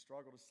you zeggen.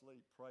 struggle to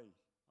sleep, pray.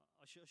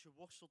 Als je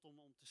worstelt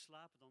om te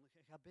slapen,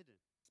 dan ga bidden.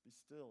 Just be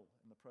still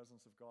in the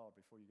presence of God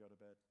before you go to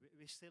bed.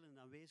 Wees stil in de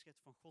aanwezigheid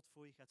van God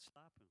voor je gaat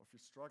slapen. Or if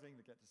you're struggling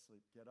to get to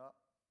sleep, get up,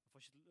 Of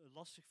als je het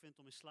lastig vindt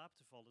om in slaap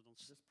te vallen, dan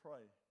just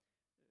pray.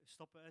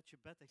 stap uit je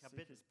bed en ga Seek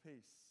bidden. his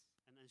peace.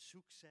 En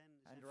zoek zijn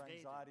Hand your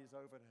vrede. anxieties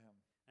over to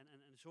him,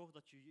 En zorg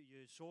dat je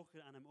je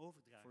zorgen aan hem for he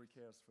overdraagt.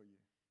 cares for you.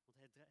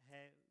 Want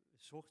hij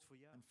zorgt voor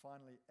jou. And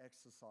finally,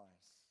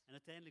 exercise. En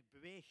uiteindelijk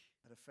beweeg.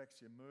 It affects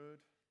your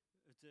mood,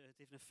 Het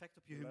heeft een effect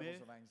op je your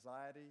levels of humeur,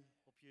 anxiety,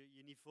 op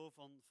je niveau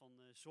van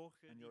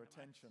zorgen and die your je maakt.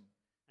 attention.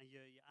 En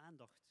je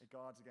aandacht. It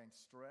guards against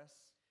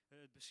stress,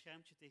 Het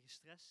beschermt je tegen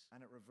stress.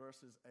 and it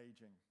reverses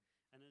aging.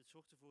 En het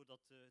zorgt ervoor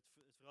dat het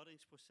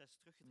verouderingsproces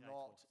teruggedraaid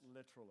Not wordt.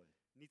 literally.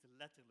 Niet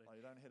letterlijk.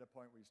 Like you don't hit a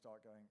point where you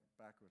start going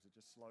backwards. It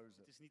just slows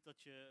Het it. is niet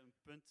dat je een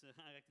punt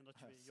aanreikt en dat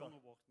je weer Zo.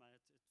 jonger wordt, maar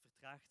het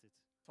vertraagt het.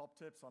 Top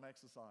tips on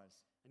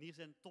exercise. En hier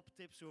zijn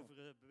toptips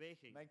over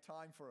beweging. Make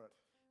time for it.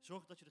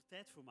 Zorg dat je er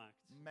tijd voor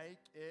maakt.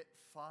 Make it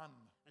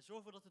fun. En zorg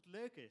ervoor dat het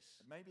leuk is.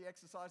 Maybe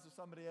exercise with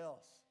somebody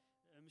else.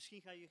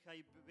 Misschien ga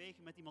je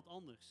bewegen met iemand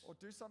anders. Or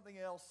do something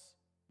else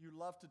you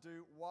love to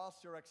do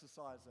whilst you're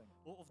exercising.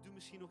 Of doe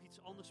misschien nog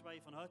iets anders waar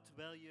je van houdt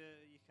terwijl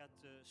je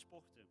gaat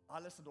sporten. I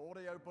listen to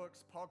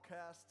audiobooks,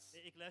 podcasts.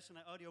 Ik luister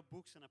naar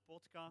audiobooks en naar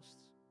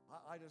podcasts.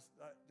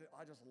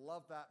 I just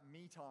love that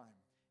me time.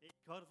 Ik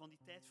hou van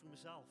die tijd voor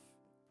mezelf.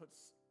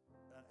 Puts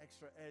an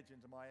extra edge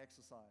into my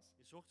exercise.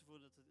 Je zorgt ervoor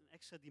dat het een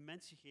extra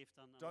dimensie geeft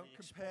aan Don't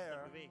je sport en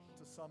compare beweeg.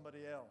 to somebody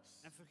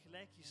else. En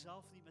vergelijk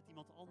jezelf niet met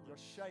iemand Your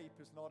anders.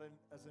 shape is not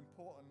as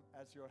important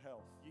as your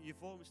health. Je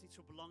vorm is niet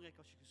zo belangrijk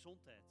als je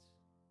gezondheid.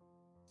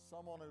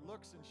 Someone who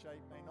looks in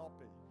shape may not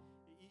be.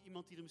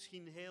 Iemand die er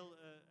misschien heel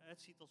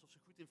uitziet alsof ze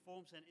goed in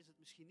vorm zijn, is het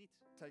misschien niet.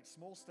 Take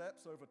small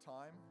steps over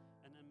time,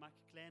 En maak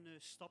kleine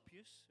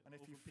stapjes and if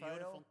over you een periode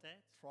fail, van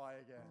tijd. try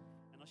again.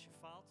 En als je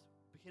faalt,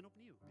 begin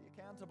opnieuw. Be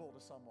accountable to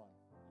someone.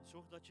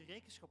 Zorg dat je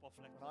rekenschap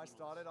aflegt When aan I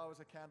started, iemand. I was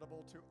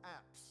accountable to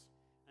apps.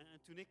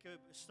 En toen ik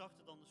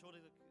startte, dan zorgde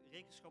ik dat ik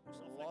rekenschap moest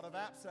A lot of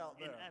afleggen apps out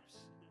in there.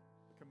 apps.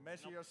 You can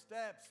measure your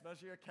steps,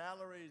 measure your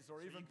calories, or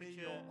So even je be kunt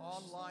your je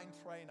online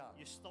trainer.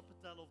 Je stappen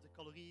tellen of de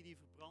calorieën die je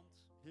verbrandt.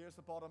 Here's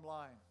the bottom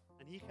line.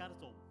 En hier gaat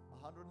het om.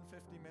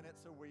 150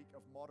 minutes a week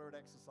of moderate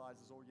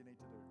exercise is all you need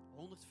to do.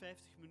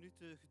 150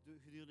 minuten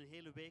gedurende een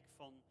hele week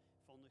van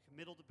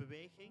gemiddelde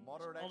beweging. Dat is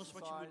Moderate alles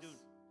wat je moet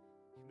exercise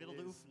doen. Gemiddelde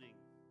is oefening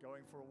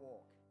going for a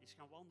walk is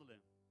gaan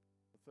wandelen.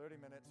 for 30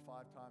 minutes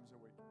 5 times a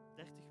week.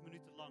 30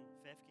 minuten lang,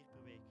 5 keer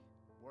per week.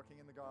 Working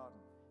in the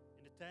garden,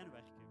 In de tuin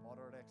werken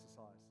moderate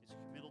exercise. is een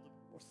gemiddelde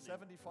Or oefening.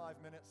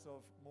 75 minutes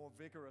of more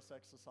vigorous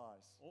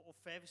exercise. Of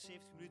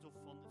 75 minuten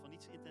of van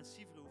iets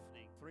intensievere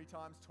oefening. 3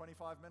 times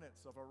 25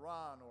 minutes of a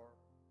run or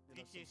Drie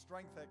some keer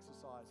strength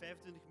exercise.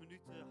 25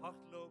 minuten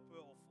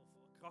hardlopen of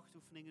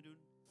krachtoefeningen doen.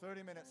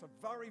 30 minutes of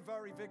very,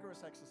 very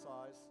vigorous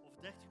exercise. Of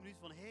 30 minuten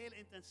van heel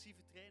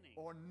intensieve training.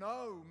 Or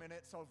no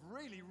minutes of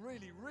really,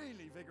 really,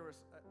 really vigorous.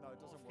 No, it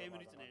doesn't Of work. geen like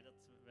minuten, that. nee, dat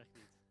werkt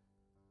niet.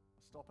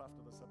 Stop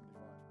after the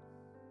 75.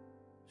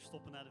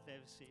 Stoppen na de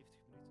 75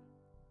 minuten.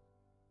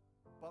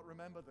 But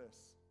remember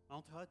this. Maar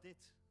onthoud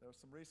dit. There was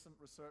some recent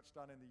research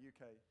done in the UK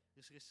Er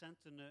is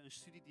recent een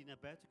studie die naar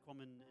buiten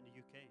kwam in de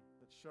UK.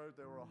 that showed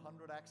there were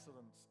 100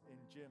 accidents in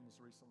gyms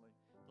recently.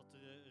 Dat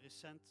er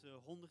recent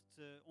 100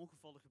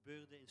 ongevallen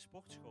gebeurden in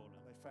sportscholen.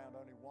 And they found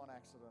only one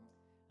accident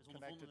En ze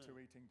connected to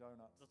ondervonden eating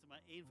donuts. dat er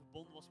maar één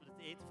verbonden was met het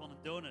eten van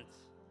een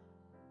donut.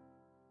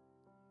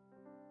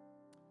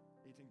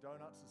 Eating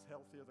donuts is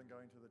healthier than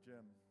going to the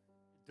gym.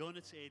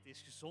 Donuts eten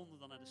is gezonder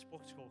dan naar de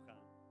sportschool gaan.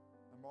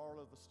 The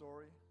moral of the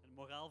story, En de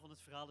moraal van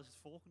het verhaal is het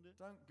volgende.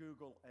 don't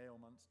Google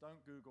ailments,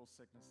 don't Google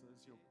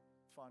sicknesses. You'll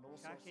find all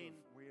Ga sorts geen-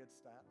 of weird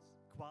stats.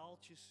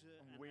 Kwaaltjes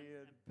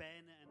weird- en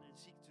pijnen en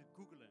ziekten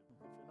googelen. If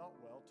you're not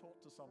well,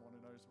 talk to someone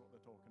who knows what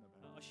they're talking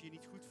about. Als je je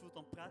niet goed voelt,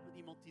 dan praat met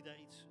iemand die daar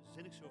iets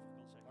zinnigs over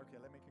kan zeggen. Okay,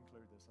 let me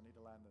conclude this. I need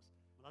to land this.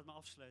 Maar laat me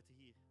afsluiten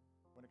hier.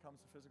 When it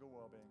comes to physical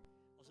well-being,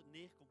 Als het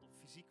neerkomt op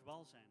fysiek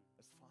welzijn,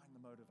 let's find the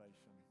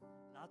motivation.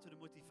 laten we de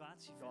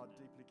motivatie God vinden.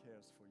 deeply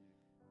cares for you.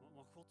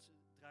 Want God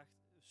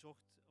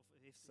zorgt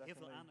of heeft heel veel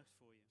Secondly, aandacht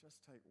voor je.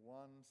 Just take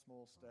one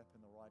small step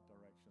in the right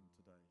direction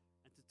today.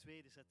 En ten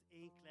tweede, zet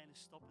één kleine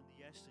stap in de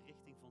juiste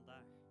richting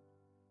vandaag.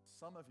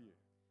 Some of you,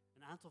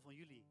 Een aantal van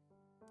jullie,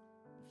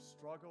 you've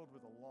struggled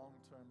with a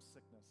long-term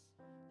sickness.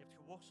 je hebt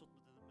geworsteld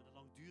met een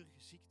langdurige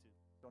ziekte.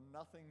 got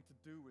nothing to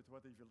do with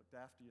whether you've looked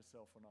after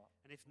yourself or not.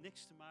 En heeft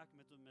niks te maken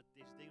met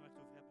deze dingen waar ik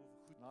het over heb, over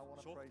goed And I want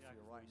to zorg pray te for dragen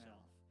you voor right now.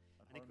 jezelf.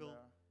 At En ik home wil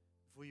there,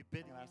 voor je I'm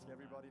bidden. going to ask hier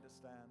vandaag. everybody to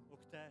stand.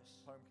 Ook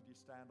thuis. Home, could you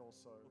stand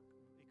also?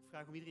 Ik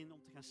vraag om iedereen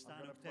om te gaan staan.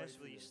 gonna Ook thuis pray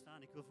wil for je you.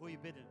 staan. Ik wil voor je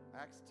bidden.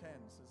 Acts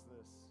 10 says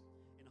this.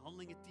 In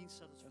Handelingen 10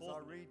 staat het As I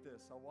volgende. read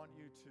this, I want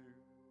you to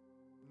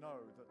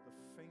know that the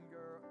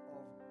finger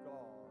of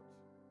God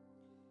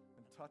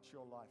can touch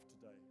your life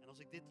today. En als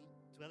ik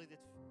terwijl ik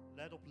dit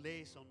luidop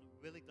lees, dan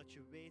wil ik dat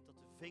je weet dat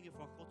de vinger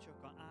van God je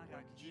kan When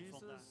aanraken hier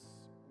vandaag.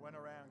 Jesus went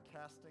around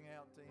casting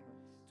out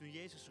demons, Toen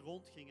Jezus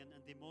rondging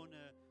en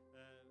demonen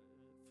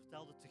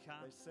vertelde te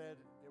gaan, they said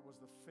it was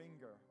the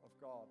finger of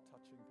God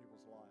touching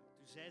people's lives.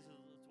 toen zei ze dat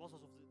het was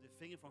alsof de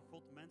vinger van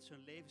God mensen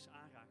hun levens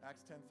aanraakte.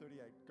 Acts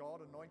 10:38.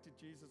 God anointed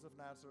Jesus of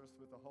Nazareth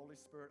with the Holy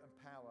Spirit and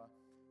power,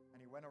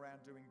 and he went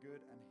around doing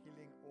good and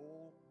healing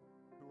all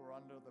who were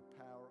under the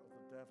power of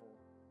the devil,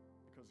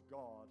 because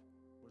God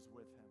was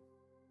with him.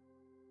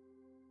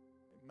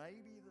 It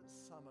may be that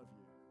some of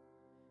you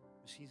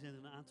Misschien zijn er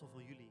een aantal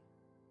van jullie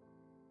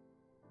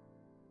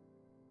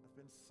have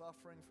been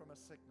suffering from a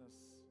sickness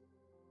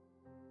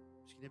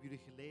Misschien hebben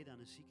jullie geleden aan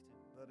een ziekte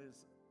that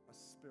is a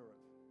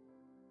spirit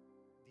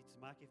die te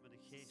maken heeft met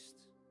een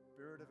geest.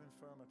 of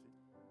infirmity.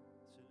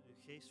 Het is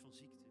een geest van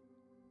ziekte.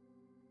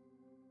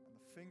 And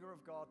the finger of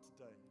God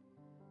today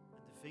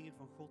En de vinger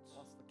van God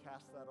wants to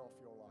cast that off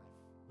your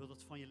life. wil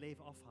dat van je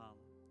leven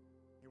afhalen.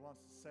 He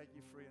wants to set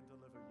you free and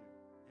deliver you.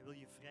 Hij wil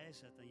je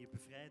vrijzetten en je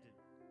bevrijden.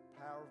 The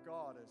power of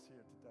God is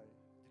here today.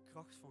 De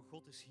kracht van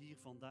God is hier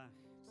vandaag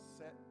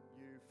Set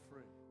you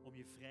free. om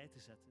je vrij te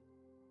zetten.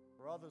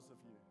 For others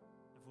of you,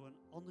 En voor een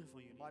ander van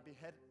it jullie might be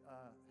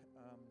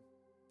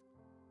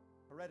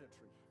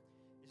hereditary.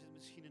 is het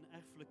misschien een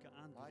erfelijke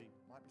aandoening.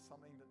 Might be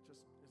something that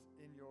just is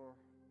in your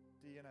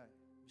DNA.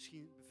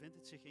 Misschien bevindt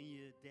het zich in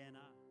je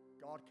DNA.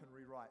 God can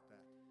rewrite that.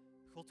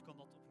 God kan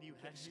dat opnieuw He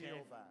can heal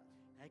herschrijven. that.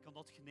 Hij kan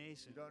dat You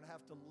genezen. don't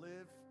have to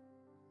live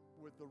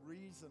with the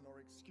reason or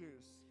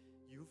excuse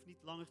Je hoeft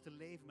niet langer te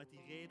leven met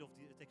die reden of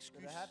het that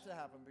excuus it had to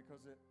happen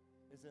because it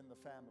is in the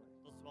family.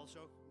 dat het wel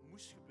zo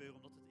moest gebeuren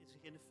omdat het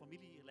zich in de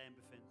familielijn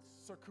bevindt.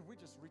 So could we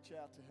just reach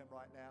out to him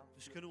right now?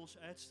 Dus kunnen we ons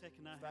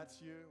uitstrekken naar If hem. that's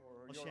you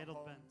or Als you're jij at dat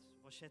home, bent,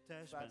 of als jij if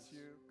thuis that's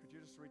bent, you, could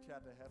you just reach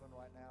out to heaven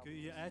right now? kun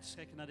je je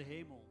uitstrekken naar de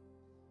hemel.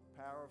 The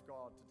power of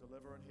God to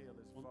deliver and heal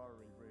is Want-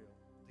 very real.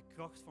 De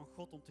kracht van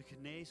God om te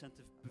genezen en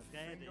te And the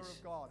bevrijden finger of is.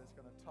 God is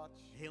going to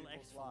touch heel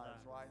people's echt vandaag.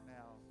 lives right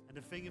now. En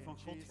de vinger In van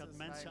God Jesus' gaat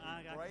mensen name we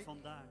aanraken break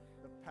vandaag.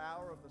 The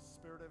power of the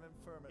spirit of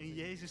infirmity. In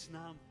Jezus'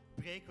 naam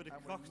breken we de And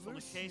we kracht van de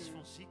loose geest you.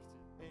 van ziekte.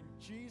 In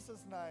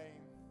Jesus'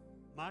 name,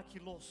 Maak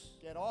je los.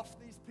 get off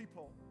these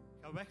people.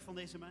 Ga weg van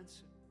deze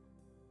mensen.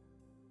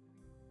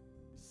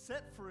 Be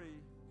set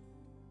free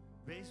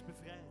Wees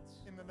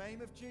bevrijd. in the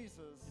name of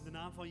Jesus. In de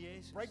naam van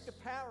Jezus. Break the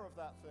power of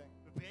that thing.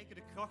 We breken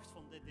de kracht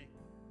van dit ding.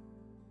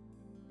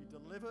 Be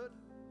delivered.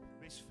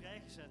 Wees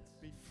vrijgezet.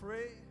 Be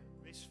free.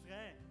 Wees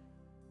vrij.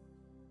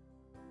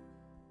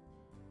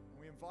 And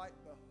we invite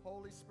the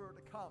Holy Spirit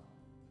to come.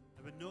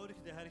 En we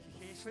nodigen de Heilige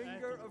Geest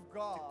Finger uit of om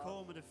God te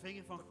komen. De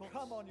vinger van to God.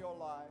 come on your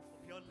life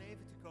Op jouw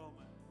leven te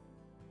komen.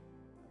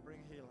 and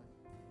bring healing,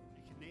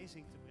 En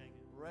genezing te brengen.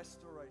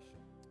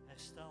 restoration.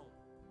 Herstel.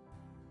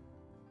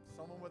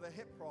 Someone with a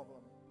hip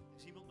problem. Er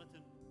is iemand met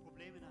een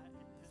probleem in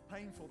It's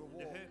painful to de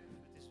walk. heup.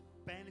 Het is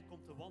pijnlijk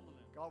om te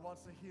wandelen. God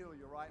wants to heal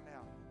you right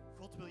now.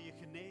 God wil je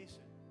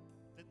genezen.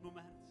 Op dit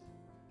moment.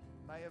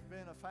 It may have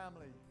been a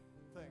family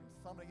thing,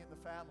 something in the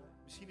family.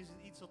 Misschien is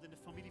het iets dat in de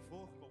familie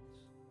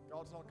voorkomt.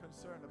 God's not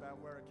concerned about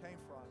where it came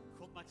from,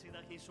 God maakt zich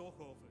daar geen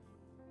zorgen over.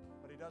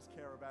 but He does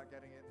care about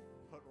getting it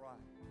put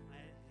right. Maar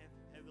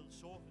hij wil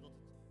zorgen dat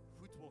het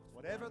goed wordt.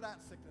 Whatever vandaag.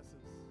 that sickness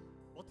is,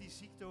 Wat die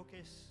ziekte ook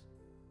is.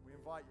 we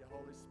invite you,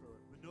 Holy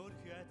Spirit. We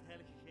nodigen u uit,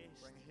 Heilige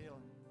Geest. Bring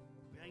healing,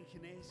 Breng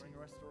genezing. bring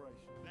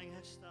restoration. Breng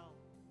herstel.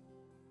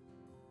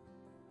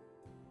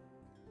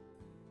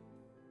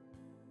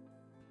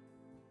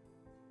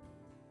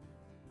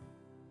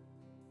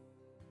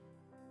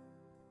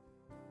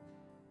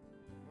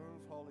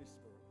 Move, Holy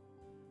Spirit.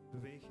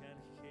 Beweeg,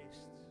 Heilige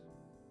Geest.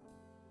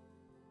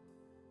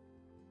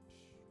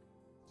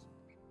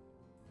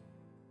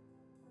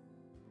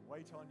 We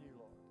wait on you,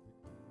 Lord.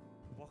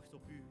 Wacht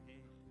op u,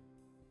 Heer.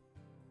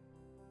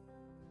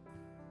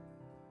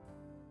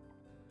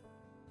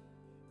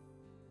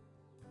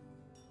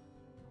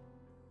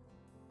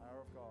 The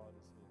power of God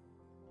is here.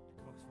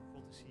 De kracht van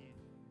God is hier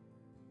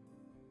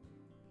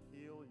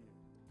Heal you.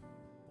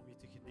 om je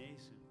te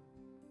genezen.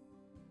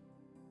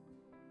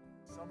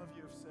 Some of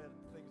you have said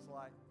things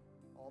like,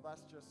 oh,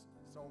 that's just,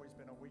 it's always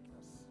been a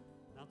weakness.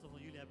 Een aantal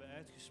van jullie hebben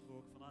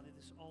uitgesproken van dit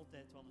is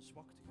altijd wel een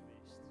zwakte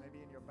geweest. Maybe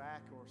in your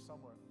back or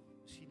somewhere.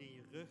 Misschien in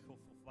je rug of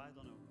waar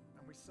dan ook.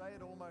 And we say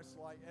it almost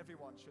like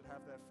everyone should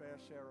have their fair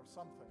share of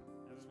something.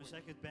 En we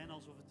zeggen het bijna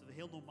alsof het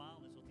heel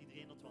normaal is, dat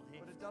iedereen dat wel But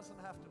heeft. it doesn't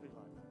have to be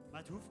like that. Maar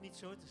het hoeft niet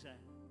zo te zijn.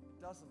 It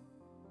doesn't.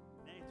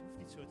 Nee, het hoeft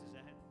niet zo te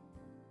zijn.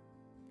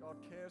 God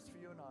cares for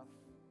you enough.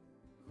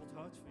 God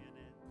houdt van je en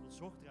hij wil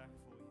zorg dragen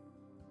voor je.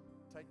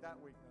 Take that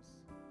weakness,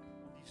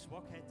 Om die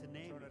zwakheid te turn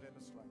nemen it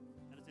into strength.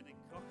 en het in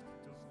een kracht te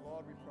So tonen.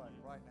 Lord, we pray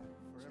right now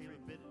for Dus Heer, we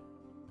bidden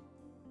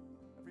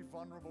every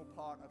vulnerable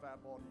part of our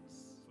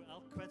bodies voor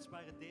elk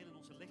kwetsbare deel in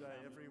onze today,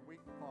 lichaam, every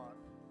weak part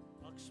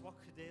elk zwak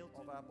gedeelte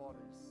of our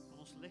bodies. van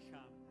ons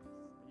lichaam,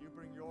 You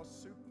bring your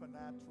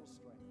supernatural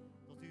strength,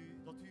 dat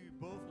u uw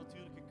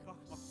bovennatuurlijke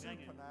kracht mag brengen,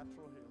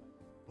 supernatural healing.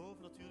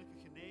 bovennatuurlijke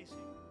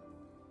genezing.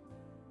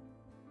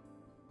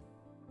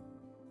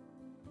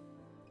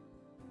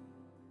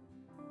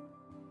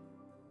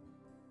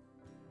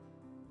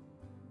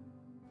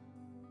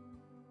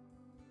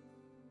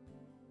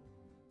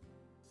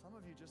 Some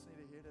of you just need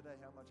to hear today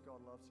how much God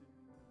loves you.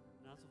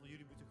 Een aantal van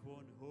jullie moeten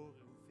gewoon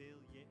horen hoeveel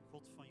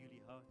God van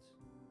jullie houdt.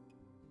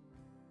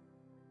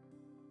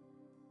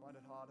 Find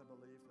it hard to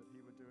believe that He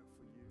would do it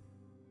for you.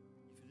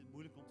 Je vindt het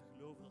moeilijk om te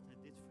geloven dat Hij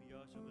dit voor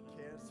jou zou willen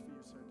doen. Cares for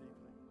you so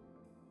deeply.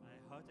 Maar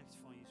Hij houdt echt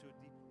van je zo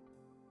diep.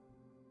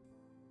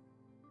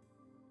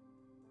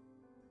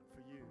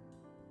 For you,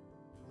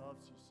 He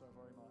loves you so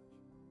very much.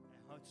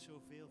 Hij houdt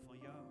zoveel van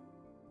jou.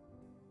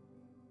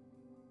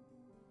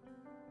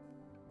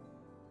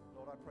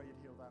 Lord, I pray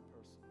you'd heal that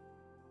person.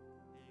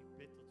 En ik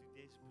bid dat u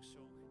deze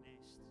persoon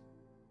geneest.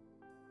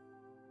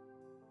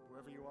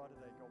 Wherever you are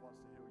today, God wants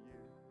to heal you.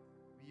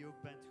 Wie je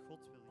ook bent, God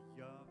wil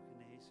jou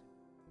genezen.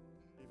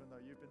 Even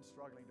though you've been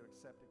struggling to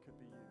accept it could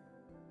be you.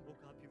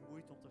 Ook al heb je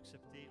moeite om te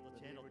accepteren dat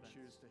That jij He dat would bent.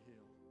 choose to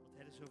heal. Dat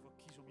Hij er zo voor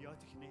kiest om jou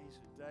te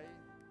genezen. Today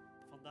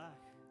Vandaag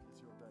is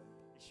your day.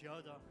 is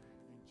jouw dag.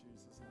 In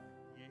Jesus' name.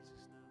 In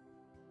Jezus' naam.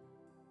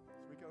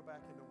 As we go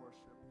back into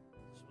worship,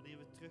 Dus wanneer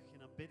we terug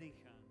in aanbidding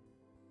gaan,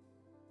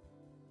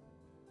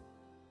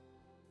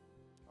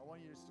 I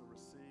want you just to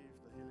receive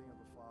the healing of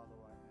the Father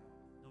right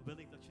now. dan wil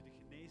ik dat je de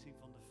genezing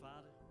van de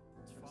Vader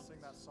We're going to ontvangt.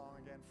 sing that song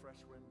again,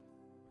 Fresh Wind.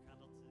 We gaan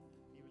dat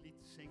nieuwe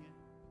lied zingen.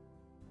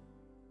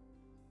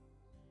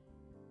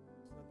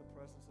 Just let the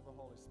presence of the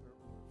Holy Spirit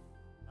move.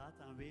 Laat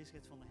de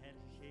aanwezigheid van de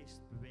Heilige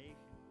Geest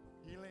bewegen.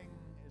 Healing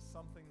is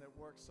something that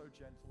works so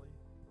gently.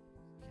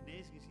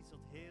 Genezing is iets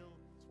dat heel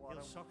That's why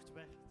I zacht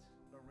werkt.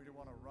 don't really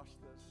want to rush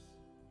this.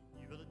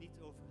 Je wil het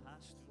niet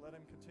overhaasten. Just let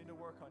Him continue to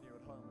work on you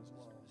at home as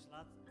well. Dus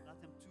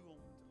laat hem toe om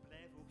te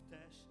blijven, ook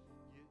thuis,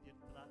 je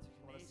te laten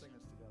I want to sing genezen.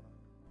 this together.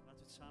 Laten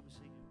we het samen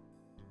zingen.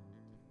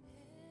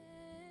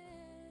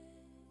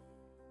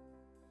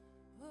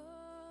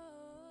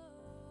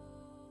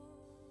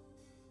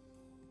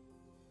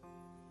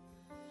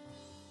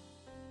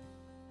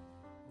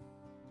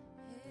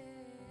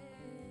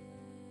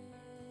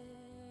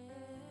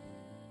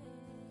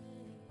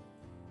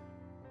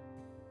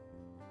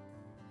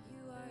 You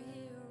are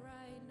here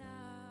right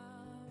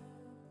now.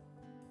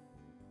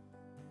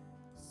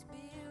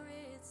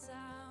 Spirit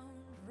sound,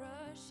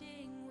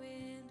 rushing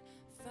wind,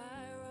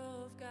 fire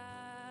of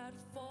God,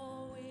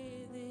 fall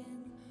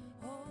within.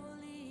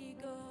 Holy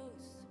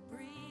Ghost,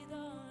 breathe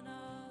on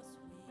us,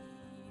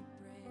 we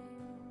pray.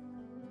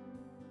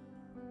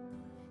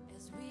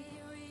 As we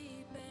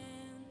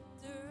repent,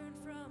 turn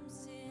from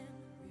sin,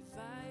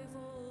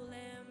 revival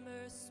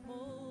embers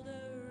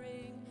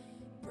smoldering,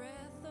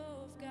 breath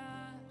of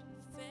God,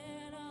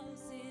 fan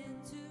us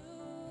into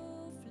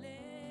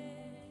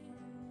flame.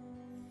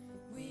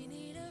 We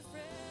need a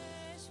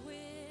fresh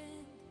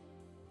wind,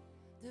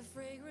 the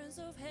fragrance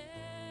of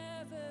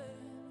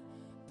heaven.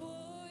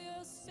 Pour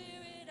your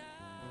spirit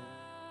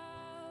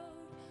out,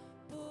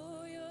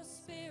 pour your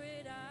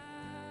spirit out.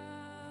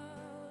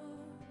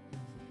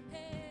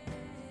 Hey.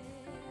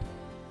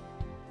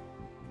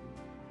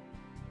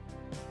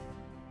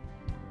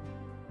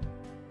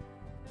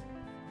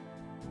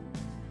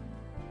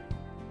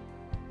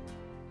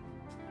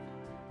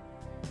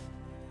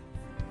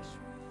 Fresh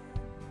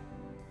wind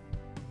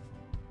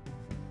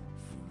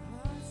from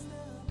hearts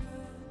that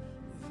burn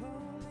with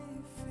holy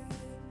fear,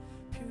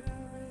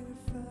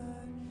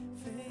 purified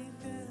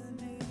faith and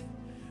deep.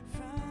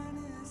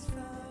 Finest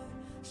fire,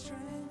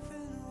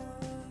 strengthen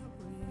what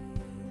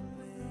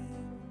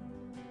remains.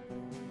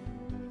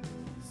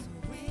 So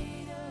we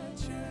the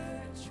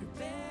church, who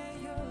bear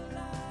your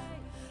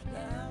light,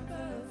 lamp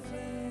of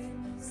flame,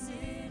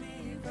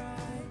 city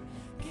bright,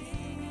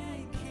 King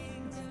and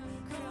kingdom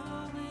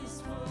come is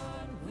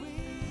what we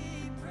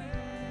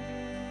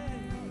pray.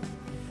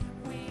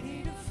 We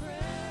need a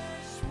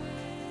fresh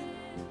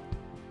wind,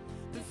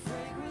 the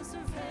fragrance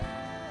of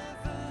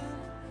heaven.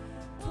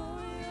 Pour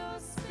your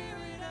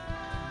spirit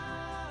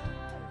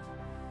out,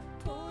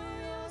 pour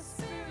your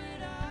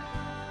spirit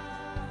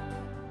out.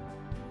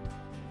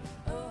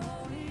 A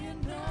holy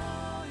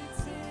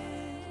anointing,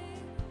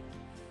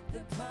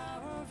 the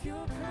power of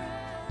your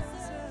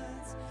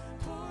presence.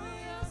 Pour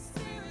your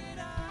spirit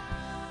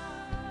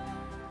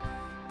out,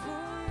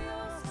 pour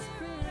your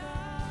spirit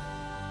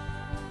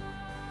out,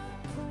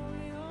 pour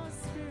your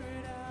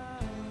spirit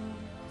out.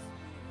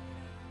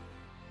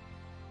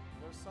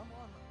 There's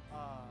someone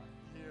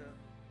here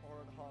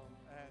or at home,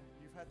 and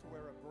you've had to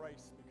wear a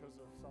brace because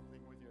of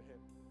something with your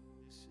hip.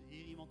 Is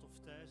hier iemand of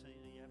thuis en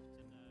je hebt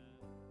iets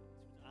moeten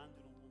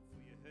aandoen om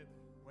voor je heup.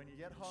 When you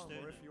get home,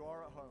 or if you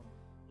are at home,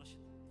 Als je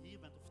hier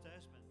bent of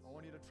thuis bent, I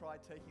want you to try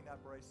taking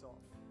that brace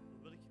off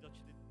dan wil ik dat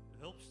je dit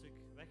hulpstuk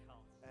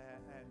weghaalt.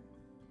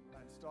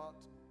 and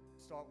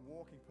start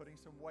walking, putting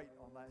some weight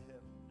on that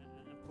hip.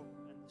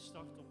 En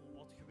start om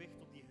wat gewicht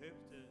op die heup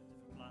te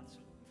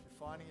verplaatsen. If you're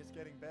finding it's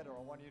getting better,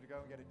 I want you to go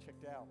and get it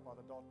checked out by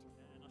the doctor.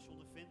 En als je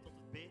ondervindt dat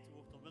het beter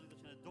wordt, dan wil ik dat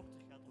je naar de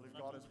dokter gaat om Believe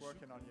te God laten is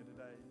working onderzoeken. on you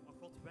today. Maar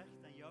God werkt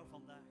aan jou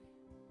vandaag.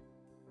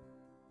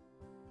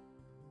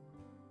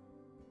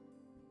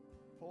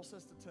 Paul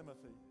says to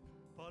Timothy,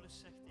 Paulus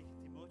zegt tegen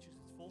Timotheus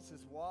het he volgende.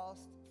 says,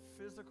 whilst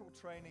physical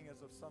training is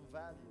of some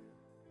value,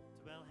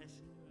 Terwijl hij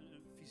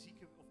een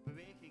fysieke of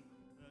beweging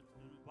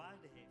een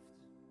waarde heeft.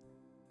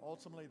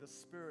 ultimately the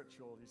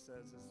spiritual, he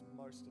says, is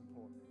most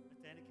important.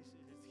 Uiteindelijk is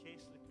het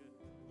geestelijke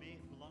meer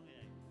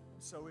belangrijk.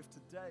 So if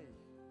today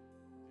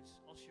Dus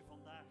als je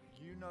vandaag,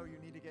 you know you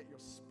need to get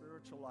your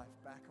spiritual life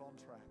back on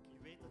track, je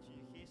weet dat je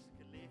je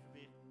geestelijke leven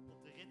weer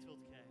op de rit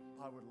wilt krijgen,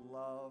 I would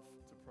love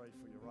to pray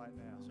for you right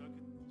now. zou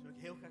ik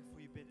heel graag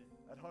voor je bidden.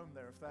 At home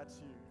there, if that's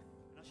you.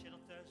 En als jij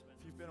dan thuis bent,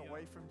 If you've voor been jou,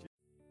 away from Jesus,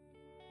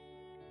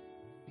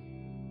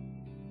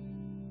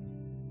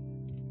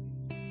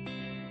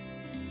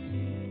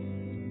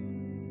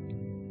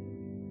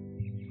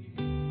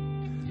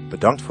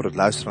 Bedankt voor het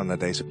luisteren naar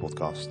deze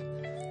podcast.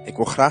 Ik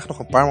wil graag nog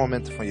een paar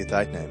momenten van je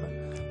tijd nemen,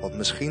 want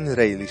misschien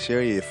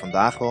realiseer je je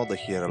vandaag wel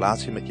dat je je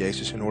relatie met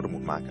Jezus in orde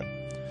moet maken.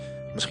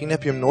 Misschien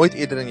heb je hem nooit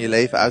eerder in je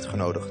leven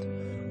uitgenodigd,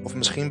 of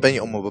misschien ben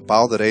je om een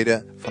bepaalde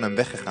reden van hem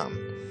weggegaan.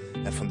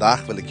 En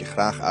vandaag wil ik je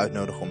graag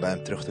uitnodigen om bij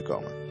hem terug te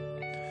komen.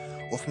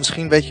 Of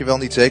misschien weet je wel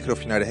niet zeker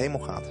of je naar de hemel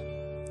gaat.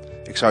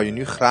 Ik zou je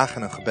nu graag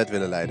in een gebed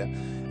willen leiden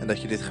en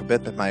dat je dit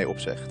gebed met mij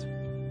opzegt.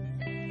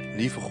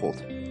 Lieve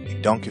God,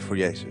 ik dank u voor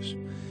Jezus.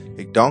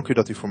 Ik dank u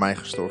dat u voor mij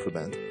gestorven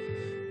bent.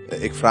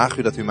 Ik vraag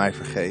u dat u mij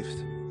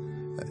vergeeft.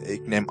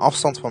 Ik neem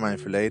afstand van mijn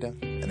verleden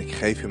en ik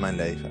geef u mijn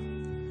leven.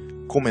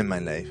 Kom in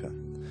mijn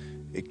leven.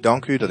 Ik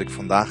dank u dat ik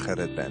vandaag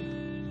gered ben.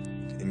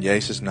 In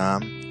Jezus'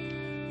 naam.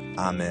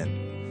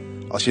 Amen.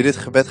 Als je dit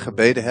gebed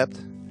gebeden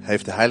hebt,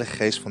 heeft de Heilige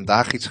Geest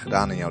vandaag iets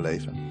gedaan in jouw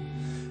leven.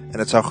 En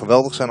het zou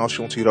geweldig zijn als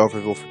je ons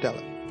hierover wilt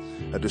vertellen.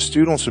 Dus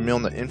stuur ons een mail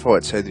naar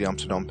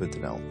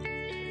info@c3amsterdam.nl.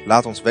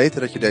 Laat ons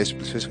weten dat je deze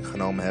beslissing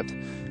genomen hebt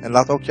en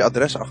laat ook je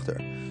adres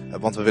achter.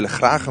 Want we willen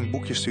graag een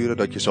boekje sturen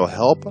dat je zal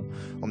helpen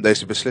om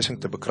deze beslissing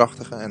te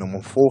bekrachtigen en om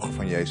een volger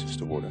van Jezus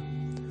te worden.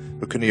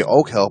 We kunnen je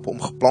ook helpen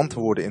om geplant te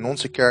worden in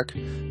onze kerk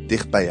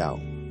dicht bij jou.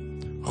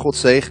 God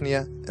zegene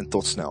je en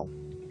tot snel.